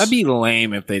 Yes. That'd be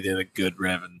lame if they did a good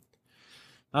Revan.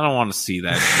 I don't want to see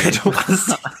that. I don't want to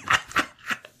see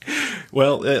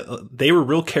Well, they were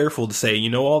real careful to say,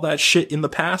 all that shit in the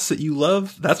past that you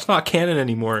love, that's not canon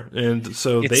anymore. And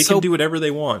so they can do whatever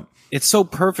they want. It's so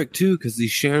perfect, too, because he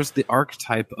shares the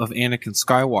archetype of Anakin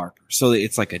Skywalker. So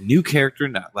it's like a new character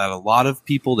that a lot of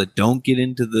people that don't get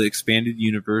into the expanded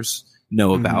universe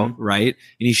know about, right?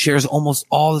 And he shares almost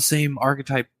all the same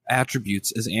archetype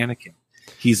attributes as Anakin.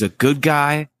 He's a good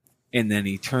guy, and then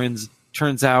he turns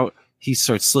out he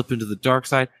starts slipping to the dark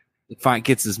side,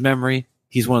 gets his memory,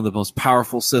 he's one of the most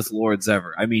powerful Sith Lords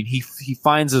ever. I mean, he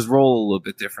finds his role a little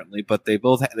bit differently, but they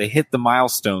hit the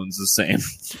milestones the same.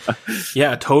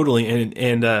 Yeah, totally.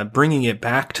 And bringing it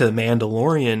back to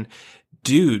Mandalorian,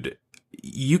 dude,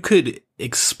 you could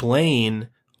explain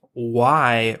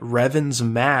why Revan's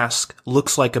mask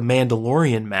looks like a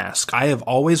Mandalorian mask. I have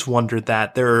always wondered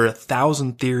that. There are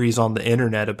 1,000 theories on the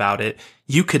internet about it.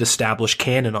 You could establish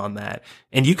canon on that,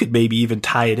 and you could maybe even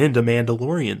tie it into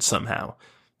Mandalorian somehow.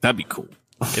 That'd be cool.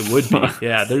 It would be.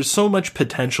 Yeah, there's so much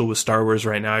potential with Star Wars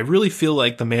right now. I really feel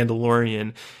like the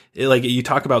Mandalorian, like you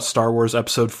talk about Star Wars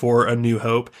Episode 4, A New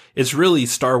Hope, it's really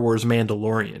Star Wars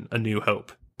Mandalorian, A New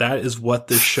Hope. That is what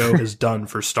this show has done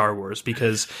for Star Wars,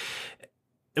 because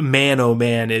man, oh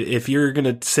man, if you're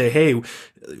going to say, hey,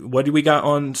 what do we got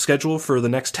on schedule for the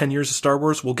next 10 years of Star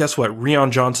Wars? Well, guess what?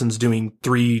 Rian Johnson's doing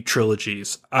 3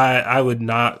 trilogies.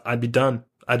 I'd be done.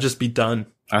 I'd just be done.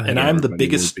 And I'm one of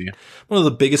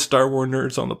the biggest Star Wars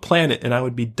nerds on the planet, and I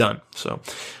would be done. So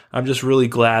I'm just really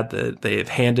glad that they've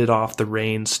handed off the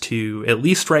reins to, at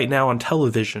least right now on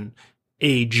television,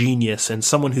 a genius and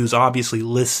someone who's obviously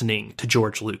listening to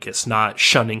George Lucas, not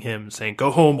shunning him, saying,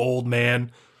 go home, old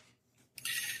man.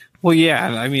 Well,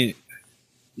 yeah, I mean,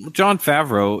 Jon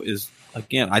Favreau is,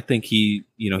 again, I think he's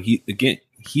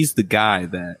the guy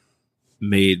that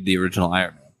made the original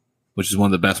Iron Man, which is one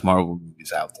of the best Marvel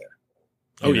movies out there.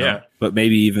 Oh, yeah. But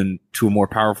maybe even to a more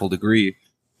powerful degree,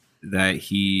 that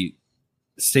he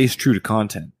stays true to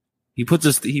content. He puts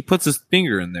his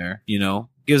finger in there,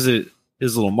 gives it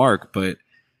his little mark, but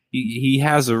he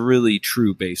has a really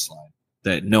true baseline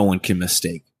that no one can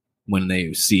mistake when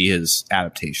they see his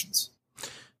adaptations.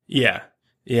 Yeah.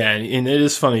 Yeah, and it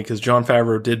is funny because Jon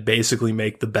Favreau did basically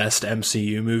make the best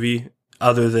MCU movie,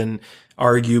 other than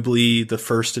arguably the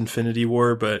first Infinity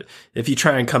War. But if you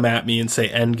try and come at me and say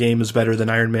Endgame is better than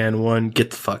Iron Man 1,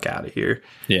 get the fuck out of here.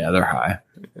 Yeah, they're high.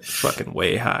 Fucking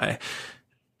way high.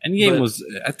 Endgame was,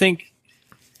 I think,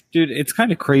 dude, it's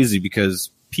kind of crazy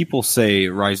because people say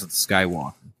Rise of the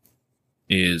Skywalker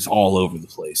is all over the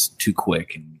place, too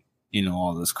quick, and,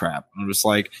 all this crap. I'm just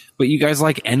like, but you guys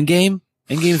like Endgame?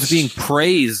 Endgame's being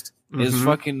praised as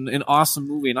fucking an awesome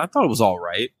movie, and I thought it was all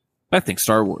right. I think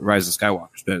Star Wars Rise of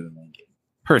Skywalker is better than Endgame.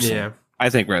 Personally, yeah. I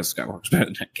think Rise of Skywalker is better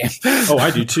than Endgame. Oh,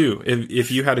 I do too.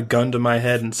 If you had a gun to my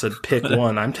head and said pick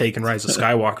one, I'm taking Rise of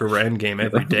Skywalker over Endgame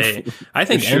every day. I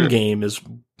think Endgame is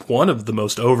one of the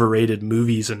most overrated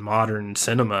movies in modern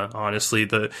cinema. Honestly,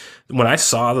 when I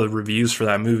saw the reviews for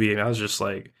that movie, I was just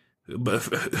like,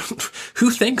 who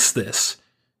thinks this?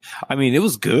 I mean, it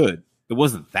was good. It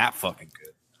wasn't that fucking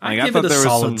good. I give it a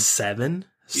solid 7.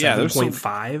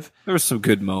 7.5. There were some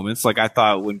good moments. Like I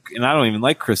thought and I don't even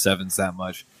like Chris Evans that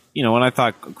much. When I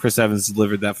thought Chris Evans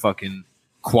delivered that fucking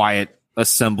quiet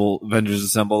Avengers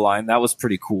Assemble line, that was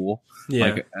pretty cool. Yeah.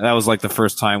 Like that was like the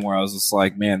first time where I was just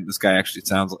like, man, this guy actually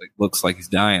looks like he's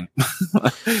dying.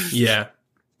 Yeah.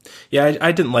 Yeah,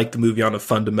 I didn't like the movie on a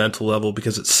fundamental level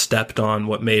because it stepped on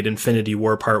what made Infinity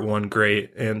War Part 1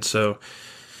 great. And so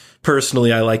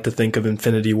personally, I like to think of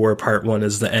Infinity War Part 1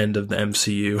 as the end of the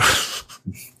MCU.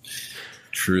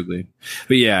 Truly.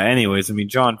 But yeah, anyways, I mean,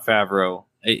 Jon Favreau,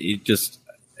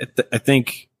 I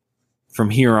think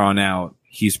from here on out,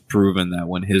 he's proven that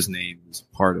when his name is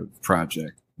part of the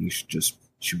project, you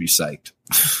should be psyched.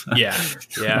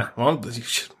 Yeah. Well,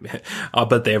 I'll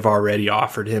bet they've already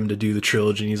offered him to do the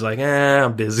trilogy, and he's like,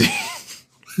 I'm busy.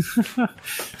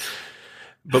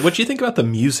 But what do you think about the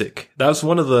music? That was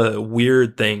one of the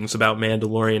weird things about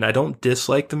Mandalorian. I don't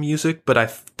dislike the music, but I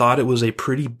thought it was a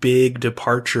pretty big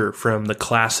departure from the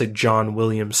classic John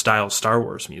Williams style Star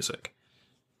Wars music.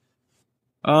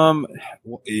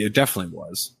 It definitely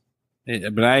was.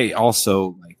 But I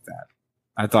also like that.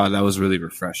 I thought that was really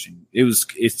refreshing.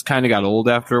 It's kind of got old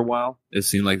after a while. It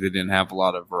seemed like they didn't have a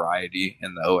lot of variety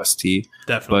in the OST.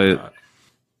 Definitely but,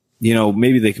 not.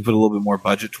 Maybe they could put a little bit more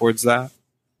budget towards that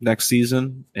next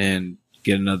season and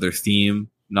get another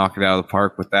theme, knock it out of the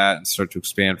park with that, and start to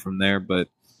expand from there. But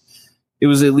it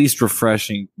was at least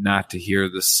refreshing not to hear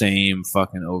the same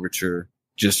fucking overture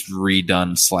just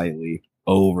redone slightly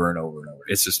over and over and over.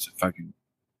 It's just fucking.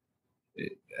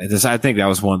 I think that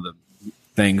was one of the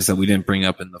things that we didn't bring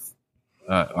up in the.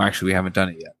 Actually, we haven't done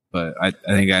it yet, but I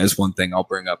think that is one thing I'll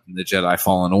bring up in the Jedi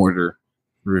Fallen Order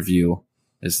review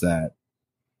is that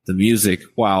the music,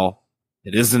 while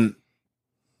it isn't,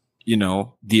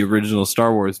 the original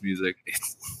Star Wars music,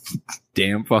 it's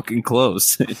damn fucking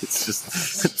close.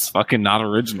 It's fucking not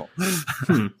original.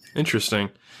 Interesting.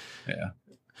 Yeah.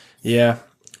 Yeah.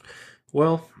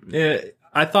 Well,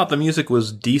 I thought the music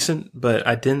was decent, but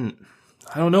I don't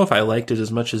know if I liked it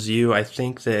as much as you. I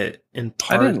think that in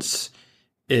parts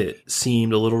it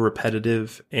seemed a little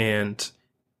repetitive, and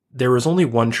there was only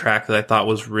one track that I thought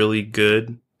was really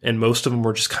good, and most of them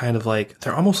were just kind of like,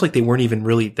 they're almost like they weren't even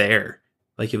really there.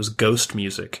 Like it was ghost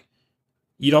music.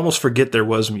 You'd almost forget there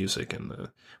was music in one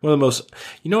of the most,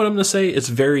 you know what I'm going to say? It's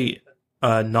very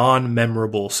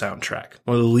non-memorable soundtrack.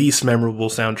 One of the least memorable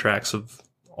soundtracks of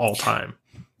all time.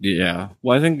 Yeah.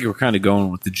 Well, I think you're kind of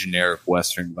going with the generic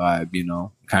Western vibe, you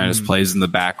know, kind of just plays in the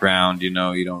background, you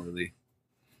know, you don't really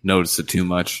notice it too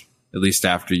much, at least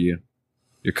after you're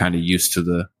kind of used to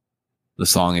the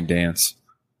song and dance.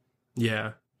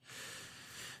 Yeah.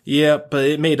 Yeah, but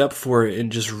it made up for it in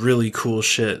just really cool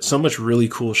shit. So much really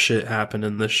cool shit happened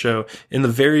in this show. In the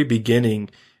very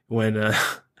beginning, when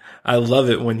I love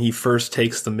it when he first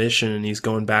takes the mission and he's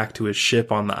going back to his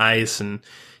ship on the ice and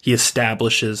he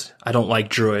establishes, I don't like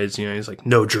droids. You know, he's like,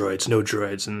 no droids, no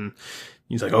droids. And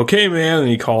he's like, okay, man. And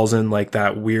he calls in like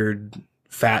that weird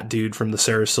fat dude from the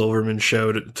Sarah Silverman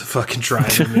show to fucking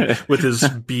drive him with his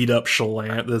beat up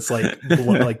Chelant that's like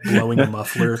blowing a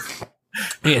muffler.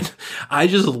 And I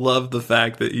just love the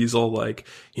fact that he's all like,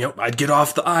 you know, I'd get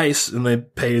off the ice, and they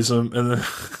pays him, and then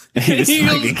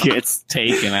he gets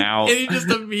taken out. And he just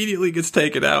immediately gets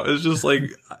taken out. It's just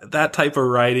like that type of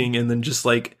writing, and then just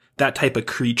like that type of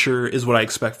creature is what I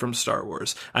expect from Star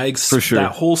Wars. For sure.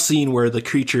 That whole scene where the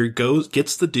creature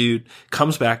gets the dude,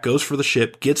 comes back, goes for the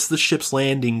ship, gets the ship's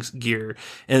landing gear,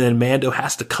 and then Mando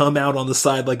has to come out on the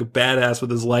side like a badass with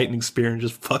his lightning spear and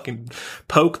just fucking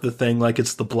poke the thing like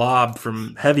it's the Blob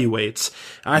from Heavyweights.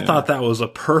 I thought that was a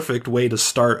perfect way to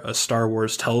start a Star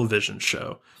Wars television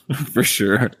show. For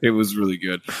sure. It was really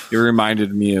good. It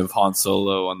reminded me of Han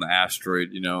Solo on the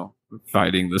asteroid, you know,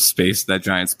 fighting that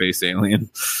giant space alien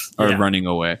or running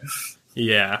away.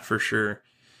 Yeah, for sure.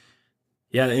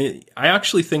 Yeah, I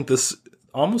actually think this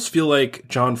almost feel like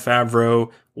Jon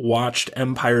Favreau watched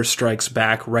Empire Strikes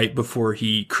Back right before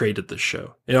he created the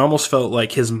show. It almost felt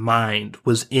like his mind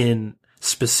was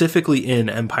specifically in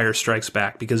Empire Strikes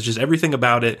Back, because just everything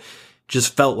about it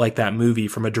just felt like that movie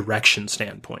from a direction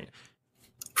standpoint.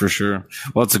 For sure.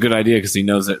 Well, it's a good idea because he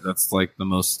knows that that's like the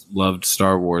most loved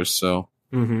Star Wars. So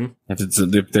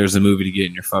if there's a movie to get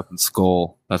in your fucking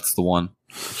skull, that's the one.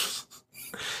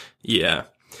 Yeah.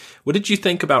 What did you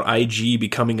think about IG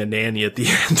becoming a nanny at the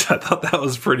end? I thought that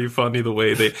was pretty funny, the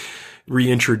way they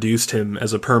reintroduced him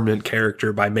as a permanent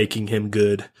character by making him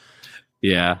good.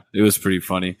 Yeah, it was pretty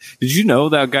funny. Did you know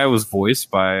that guy was voiced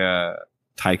by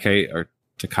Taika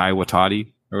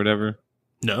Waititi or whatever?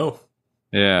 No.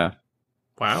 Yeah.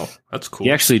 Wow, that's cool.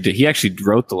 He actually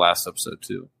wrote the last episode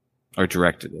too, or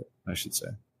directed it, I should say.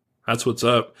 That's what's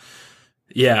up.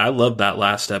 Yeah, I loved that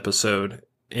last episode,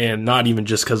 and not even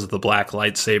just because of the black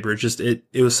lightsaber. Just it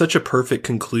was such a perfect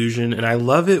conclusion, and I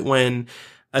love it when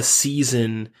a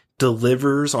season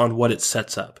delivers on what it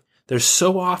sets up. There's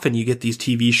so often you get these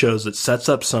TV shows that sets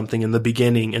up something in the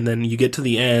beginning, and then you get to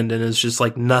the end, and it's just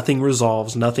like nothing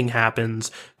resolves, nothing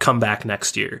happens. Come back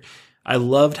next year. I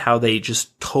loved how they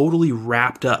just totally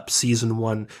wrapped up season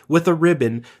 1 with a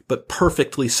ribbon, but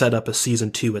perfectly set up a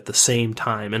season 2 at the same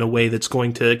time in a way that's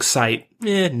going to excite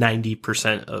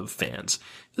 90% of fans.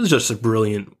 It was just a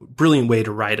brilliant way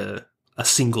to write a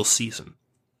single season.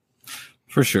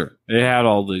 For sure. It had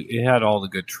all the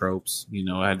good tropes, you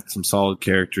know, it had some solid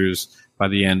characters. By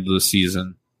the end of the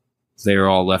season, they were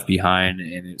all left behind,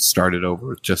 and it started over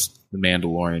with just the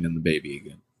Mandalorian and the baby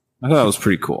again. I thought that was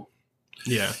pretty cool.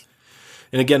 Yeah.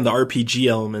 And again, the RPG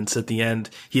elements at the end,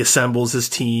 he assembles his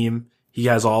team. He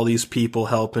has all these people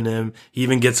helping him. He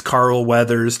even gets Carl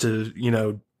Weathers to, you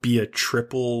know, be a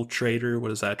triple trader.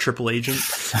 What is that? Triple agent?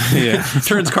 Yeah.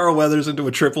 Turns Carl Weathers into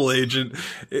a triple agent.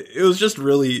 It was just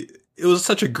really, it was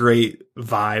such a great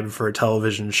vibe for a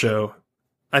television show.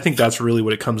 I think that's really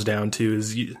what it comes down to,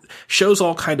 is shows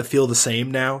all kind of feel the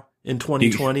same now in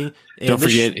 2020. Don't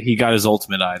forget, he got his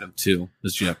ultimate item too,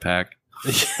 his jetpack.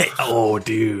 Oh,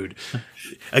 dude.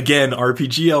 Again,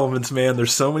 RPG elements, man.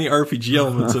 There's so many RPG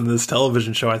elements in this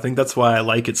television show. I think that's why I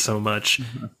like it so much.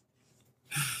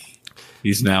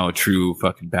 He's now a true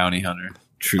fucking bounty hunter.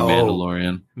 True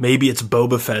Mandalorian. Maybe it's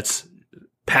Boba Fett's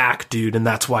pack, dude, and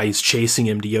that's why he's chasing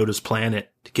him to Yoda's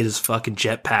planet to get his fucking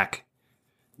jetpack.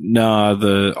 Nah,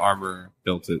 the armor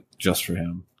built it just for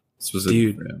him.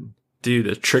 Specifically for him. Dude,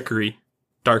 a trickery.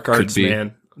 Dark arts,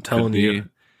 man. I'm telling you.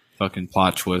 Fucking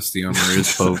plot twist. The armor is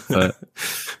Boba Fett.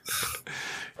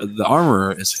 The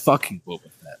armor is fucking Boba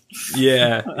Fett.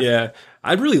 Yeah.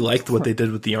 I really liked what they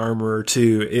did with the armor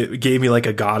too. It gave me like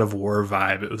a God of War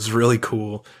vibe. It was really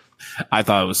cool. I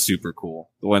thought it was super cool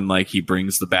when like he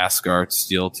brings the Beskar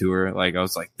steel to her. Like I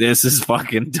was like, this is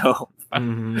fucking dope.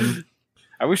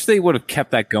 I wish they would have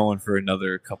kept that going for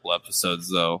another couple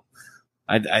episodes though.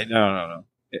 No.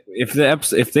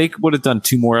 If they would have done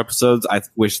 2 more episodes, I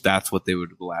wish that's what they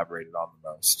would have elaborated on the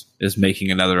most. Is making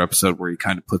another episode where he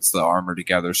kind of puts the armor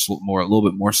together a little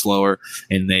bit more slower,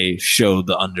 and they show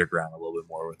the underground a little bit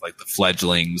more with like the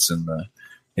fledglings and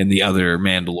the other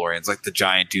Mandalorians, like the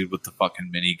giant dude with the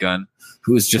fucking minigun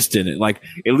who was just in it. Like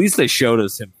at least they showed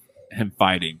us him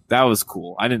fighting. That was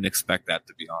cool. I didn't expect that,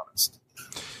 to be honest.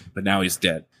 But now he's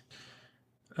dead.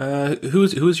 Who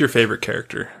is your favorite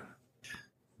character?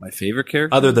 My favorite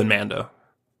character? Other than Mando.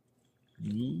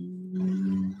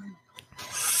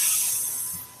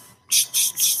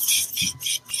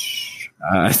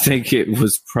 I think it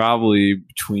was probably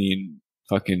between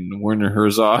fucking Werner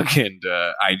Herzog and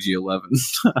IG-11.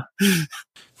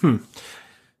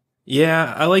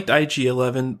 Yeah, I liked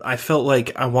IG-11. I felt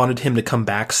like I wanted him to come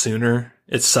back sooner.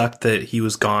 It sucked that he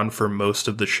was gone for most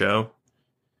of the show.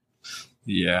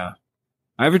 Yeah.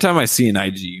 Every time I see an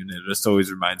IG unit, it just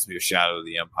always reminds me of Shadow of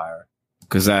the Empire.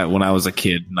 Because when I was a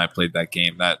kid and I played that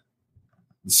game, that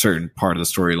certain part of the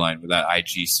storyline where that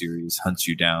IG series hunts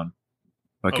you down.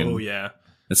 Oh, yeah.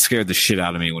 It scared the shit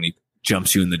out of me when he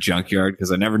jumps you in the junkyard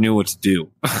because I never knew what to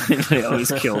do. They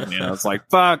always killed me. And I was like,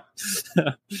 fuck.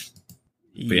 But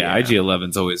yeah,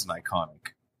 IG-11's always an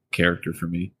iconic character for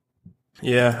me.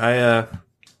 Yeah,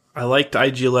 I liked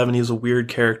IG-11. He was a weird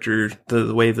character,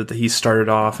 the way that he started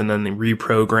off and then they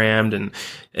reprogrammed, and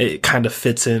it kind of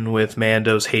fits in with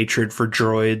Mando's hatred for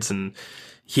droids, and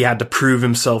he had to prove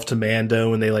himself to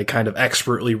Mando, and they like kind of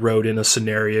expertly wrote in a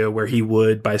scenario where he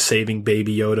would by saving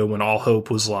Baby Yoda when all hope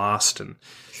was lost. And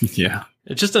yeah,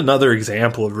 it's just another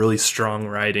example of really strong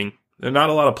writing. There are not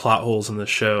a lot of plot holes in the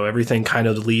show. Everything kind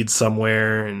of leads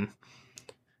somewhere, and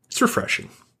it's refreshing.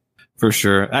 For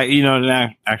sure. Actually,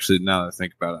 now that I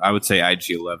think about it, I would say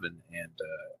IG-11 and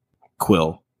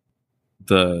Quill,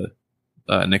 the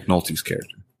Nick Nolte's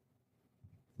character.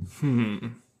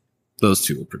 Those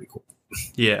two are pretty cool.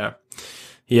 Yeah.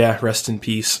 Yeah, rest in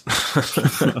peace.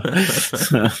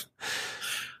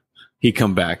 He'd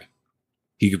come back.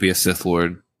 He could be a Sith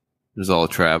Lord. It was all a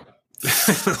trap.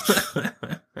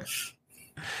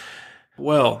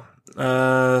 Well,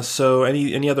 so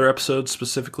any other episodes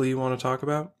specifically you want to talk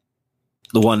about?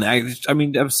 The one, I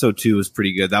mean, episode 2 was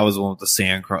pretty good. That was the one with the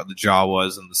sand, the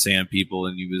Jawas and the sand people,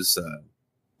 and he was,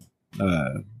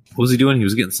 what was he doing? He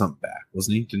was getting something back,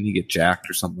 wasn't he? Didn't he get jacked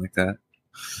or something like that?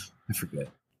 I forget.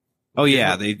 Oh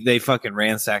yeah, they fucking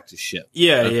ransacked his ship.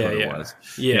 Yeah, That's yeah, what it yeah. was.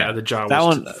 Yeah, the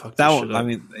Jawas. That one. I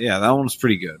mean, yeah, that one was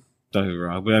pretty good. Don't get me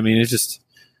wrong, but I mean, it just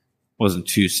wasn't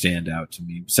too stand out to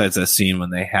me. Besides that scene when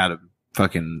they had him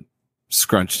fucking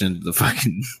scrunched into the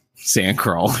fucking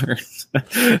sandcrawler.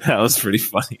 That was pretty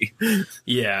funny.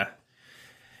 Yeah.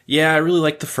 Yeah, I really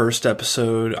liked the first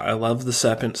episode. I love the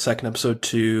second episode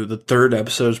too. The third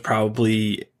episode is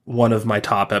probably one of my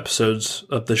top episodes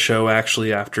of the show,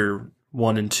 actually, after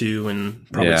 1 and 2 and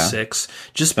probably 6.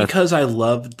 Just because I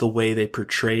loved the way they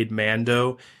portrayed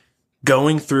Mando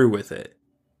going through with it.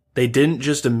 They didn't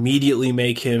just immediately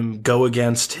make him go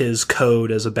against his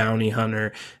code as a bounty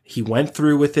hunter. He went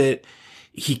through with it.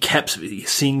 He kept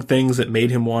seeing things that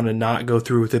made him want to not go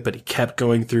through with it, but he kept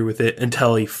going through with it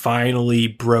until he finally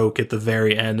broke at the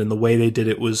very end. And the way they did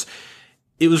it was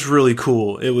really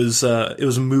cool. It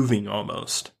was moving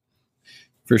almost.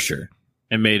 For sure.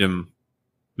 It made him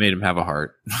have a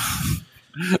heart.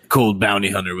 Cold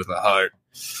bounty hunter with a heart.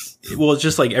 Well, it's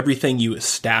just like everything you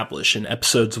establish in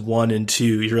episodes 1 and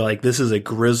 2. You're like, this is a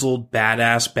grizzled,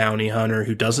 badass bounty hunter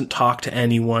who doesn't talk to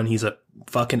anyone. He's a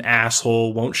fucking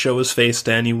asshole, won't show his face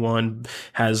to anyone,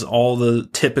 has all the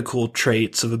typical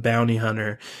traits of a bounty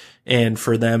hunter. And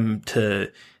for them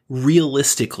to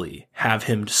realistically have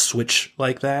him switch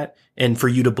like that, and for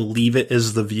you to believe it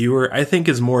as the viewer, I think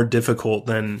is more difficult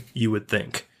than you would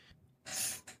think.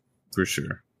 For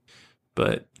sure.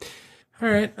 But, all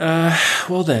right.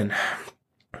 Well then,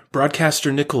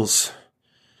 Broadcaster Nickels,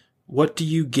 what do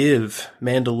you give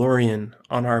Mandalorian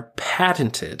on our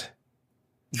patented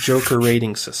Joker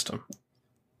rating system?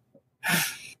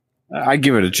 I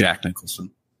give it a Jack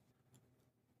Nicholson.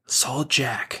 Solid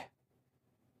Jack.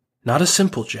 Not a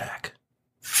simple Jack.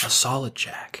 A solid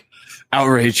Jack.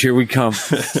 Outrage, here we come.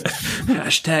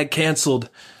 Hashtag canceled.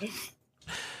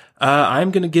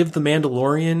 I'm going to give The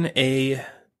Mandalorian a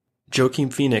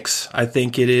Joaquin Phoenix. I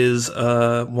think it is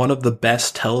one of the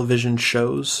best television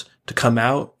shows to come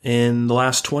out in the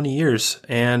last 20 years.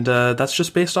 And that's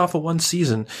just based off of one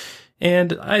season.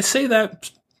 And I say that,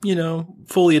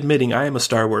 fully admitting I am a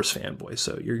Star Wars fanboy.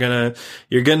 So you're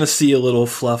gonna see a little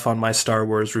fluff on my Star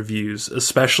Wars reviews,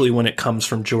 especially when it comes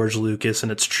from George Lucas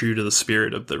and it's true to the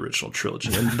spirit of the original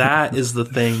trilogy. And that is the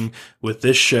thing with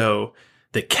this show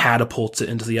that catapults it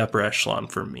into the upper echelon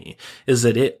for me is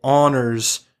that it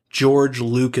honors George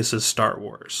Lucas's Star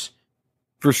Wars.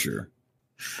 For sure.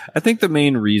 I think the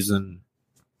main reason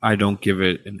I don't give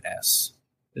it an S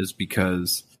is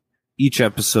because each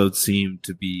episode seemed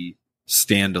to be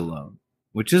standalone,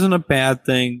 which isn't a bad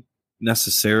thing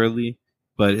necessarily,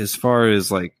 but as far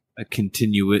as like a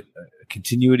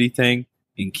continuity thing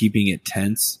and keeping it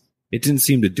tense, it didn't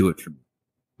seem to do it for me.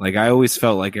 Like, I always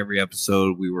felt like every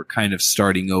episode we were kind of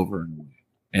starting over in a way,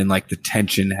 and like the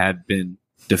tension had been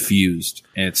diffused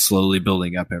and it's slowly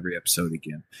building up every episode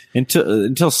again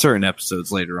until certain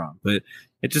episodes later on. But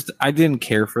I didn't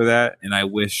care for that, and I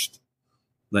wished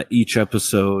that each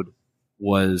episode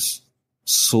was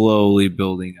slowly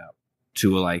building up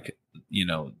to like, you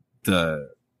know,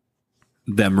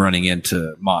 them running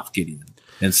into Moff Gideon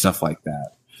and stuff like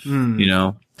that. You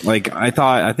know, like I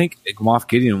think Moff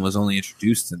Gideon was only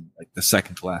introduced in like the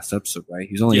second to last episode, right?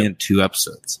 He's only in 2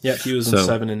 episodes. Yeah, he was in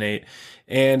 7 and 8.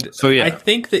 And so, yeah. I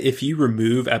think that if you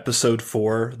remove episode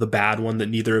 4, the bad one that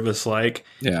neither of us like,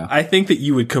 I think that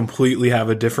you would completely have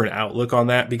a different outlook on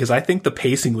that, because I think the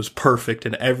pacing was perfect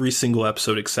in every single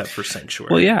episode except for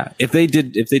Sanctuary. Well, yeah, if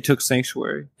they took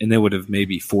Sanctuary and they would have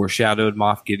maybe foreshadowed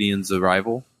Moff Gideon's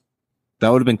arrival, that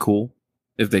would have been cool.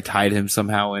 If they tied him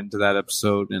somehow into that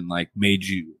episode and like made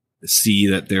you see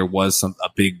that there was a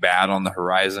big bad on the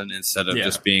horizon, instead of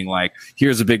just being like,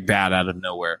 here's a big bad out of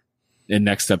nowhere, and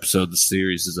next episode the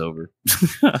series is over.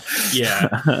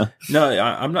 No,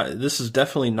 I'm not. This is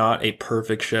definitely not a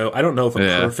perfect show. I don't know if a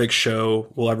perfect show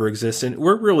will ever exist, and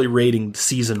we're really rating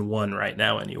season 1 right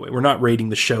now anyway. We're not rating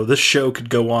the show. This show could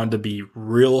go on to be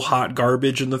real hot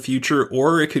garbage in the future,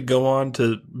 or it could go on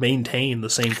to maintain the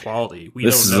same quality.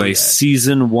 This is a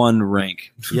season 1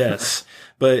 rank. Yes,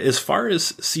 but as far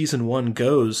as season 1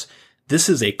 goes, this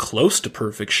is a close to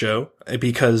perfect show,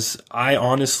 because I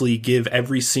honestly give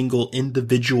every single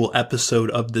individual episode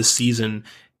of this season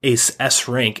a S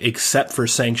rank, except for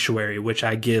Sanctuary, which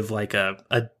I give like a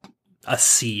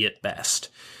C at best.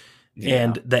 Yeah.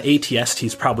 And the ATST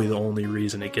is probably the only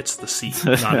reason it gets the C,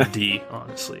 not a D,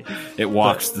 honestly. It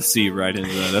walks the C right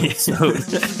into that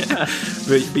episode.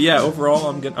 but yeah, overall,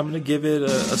 I'm gonna give it a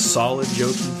solid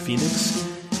Joaquin Phoenix.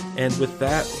 And with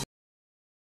that,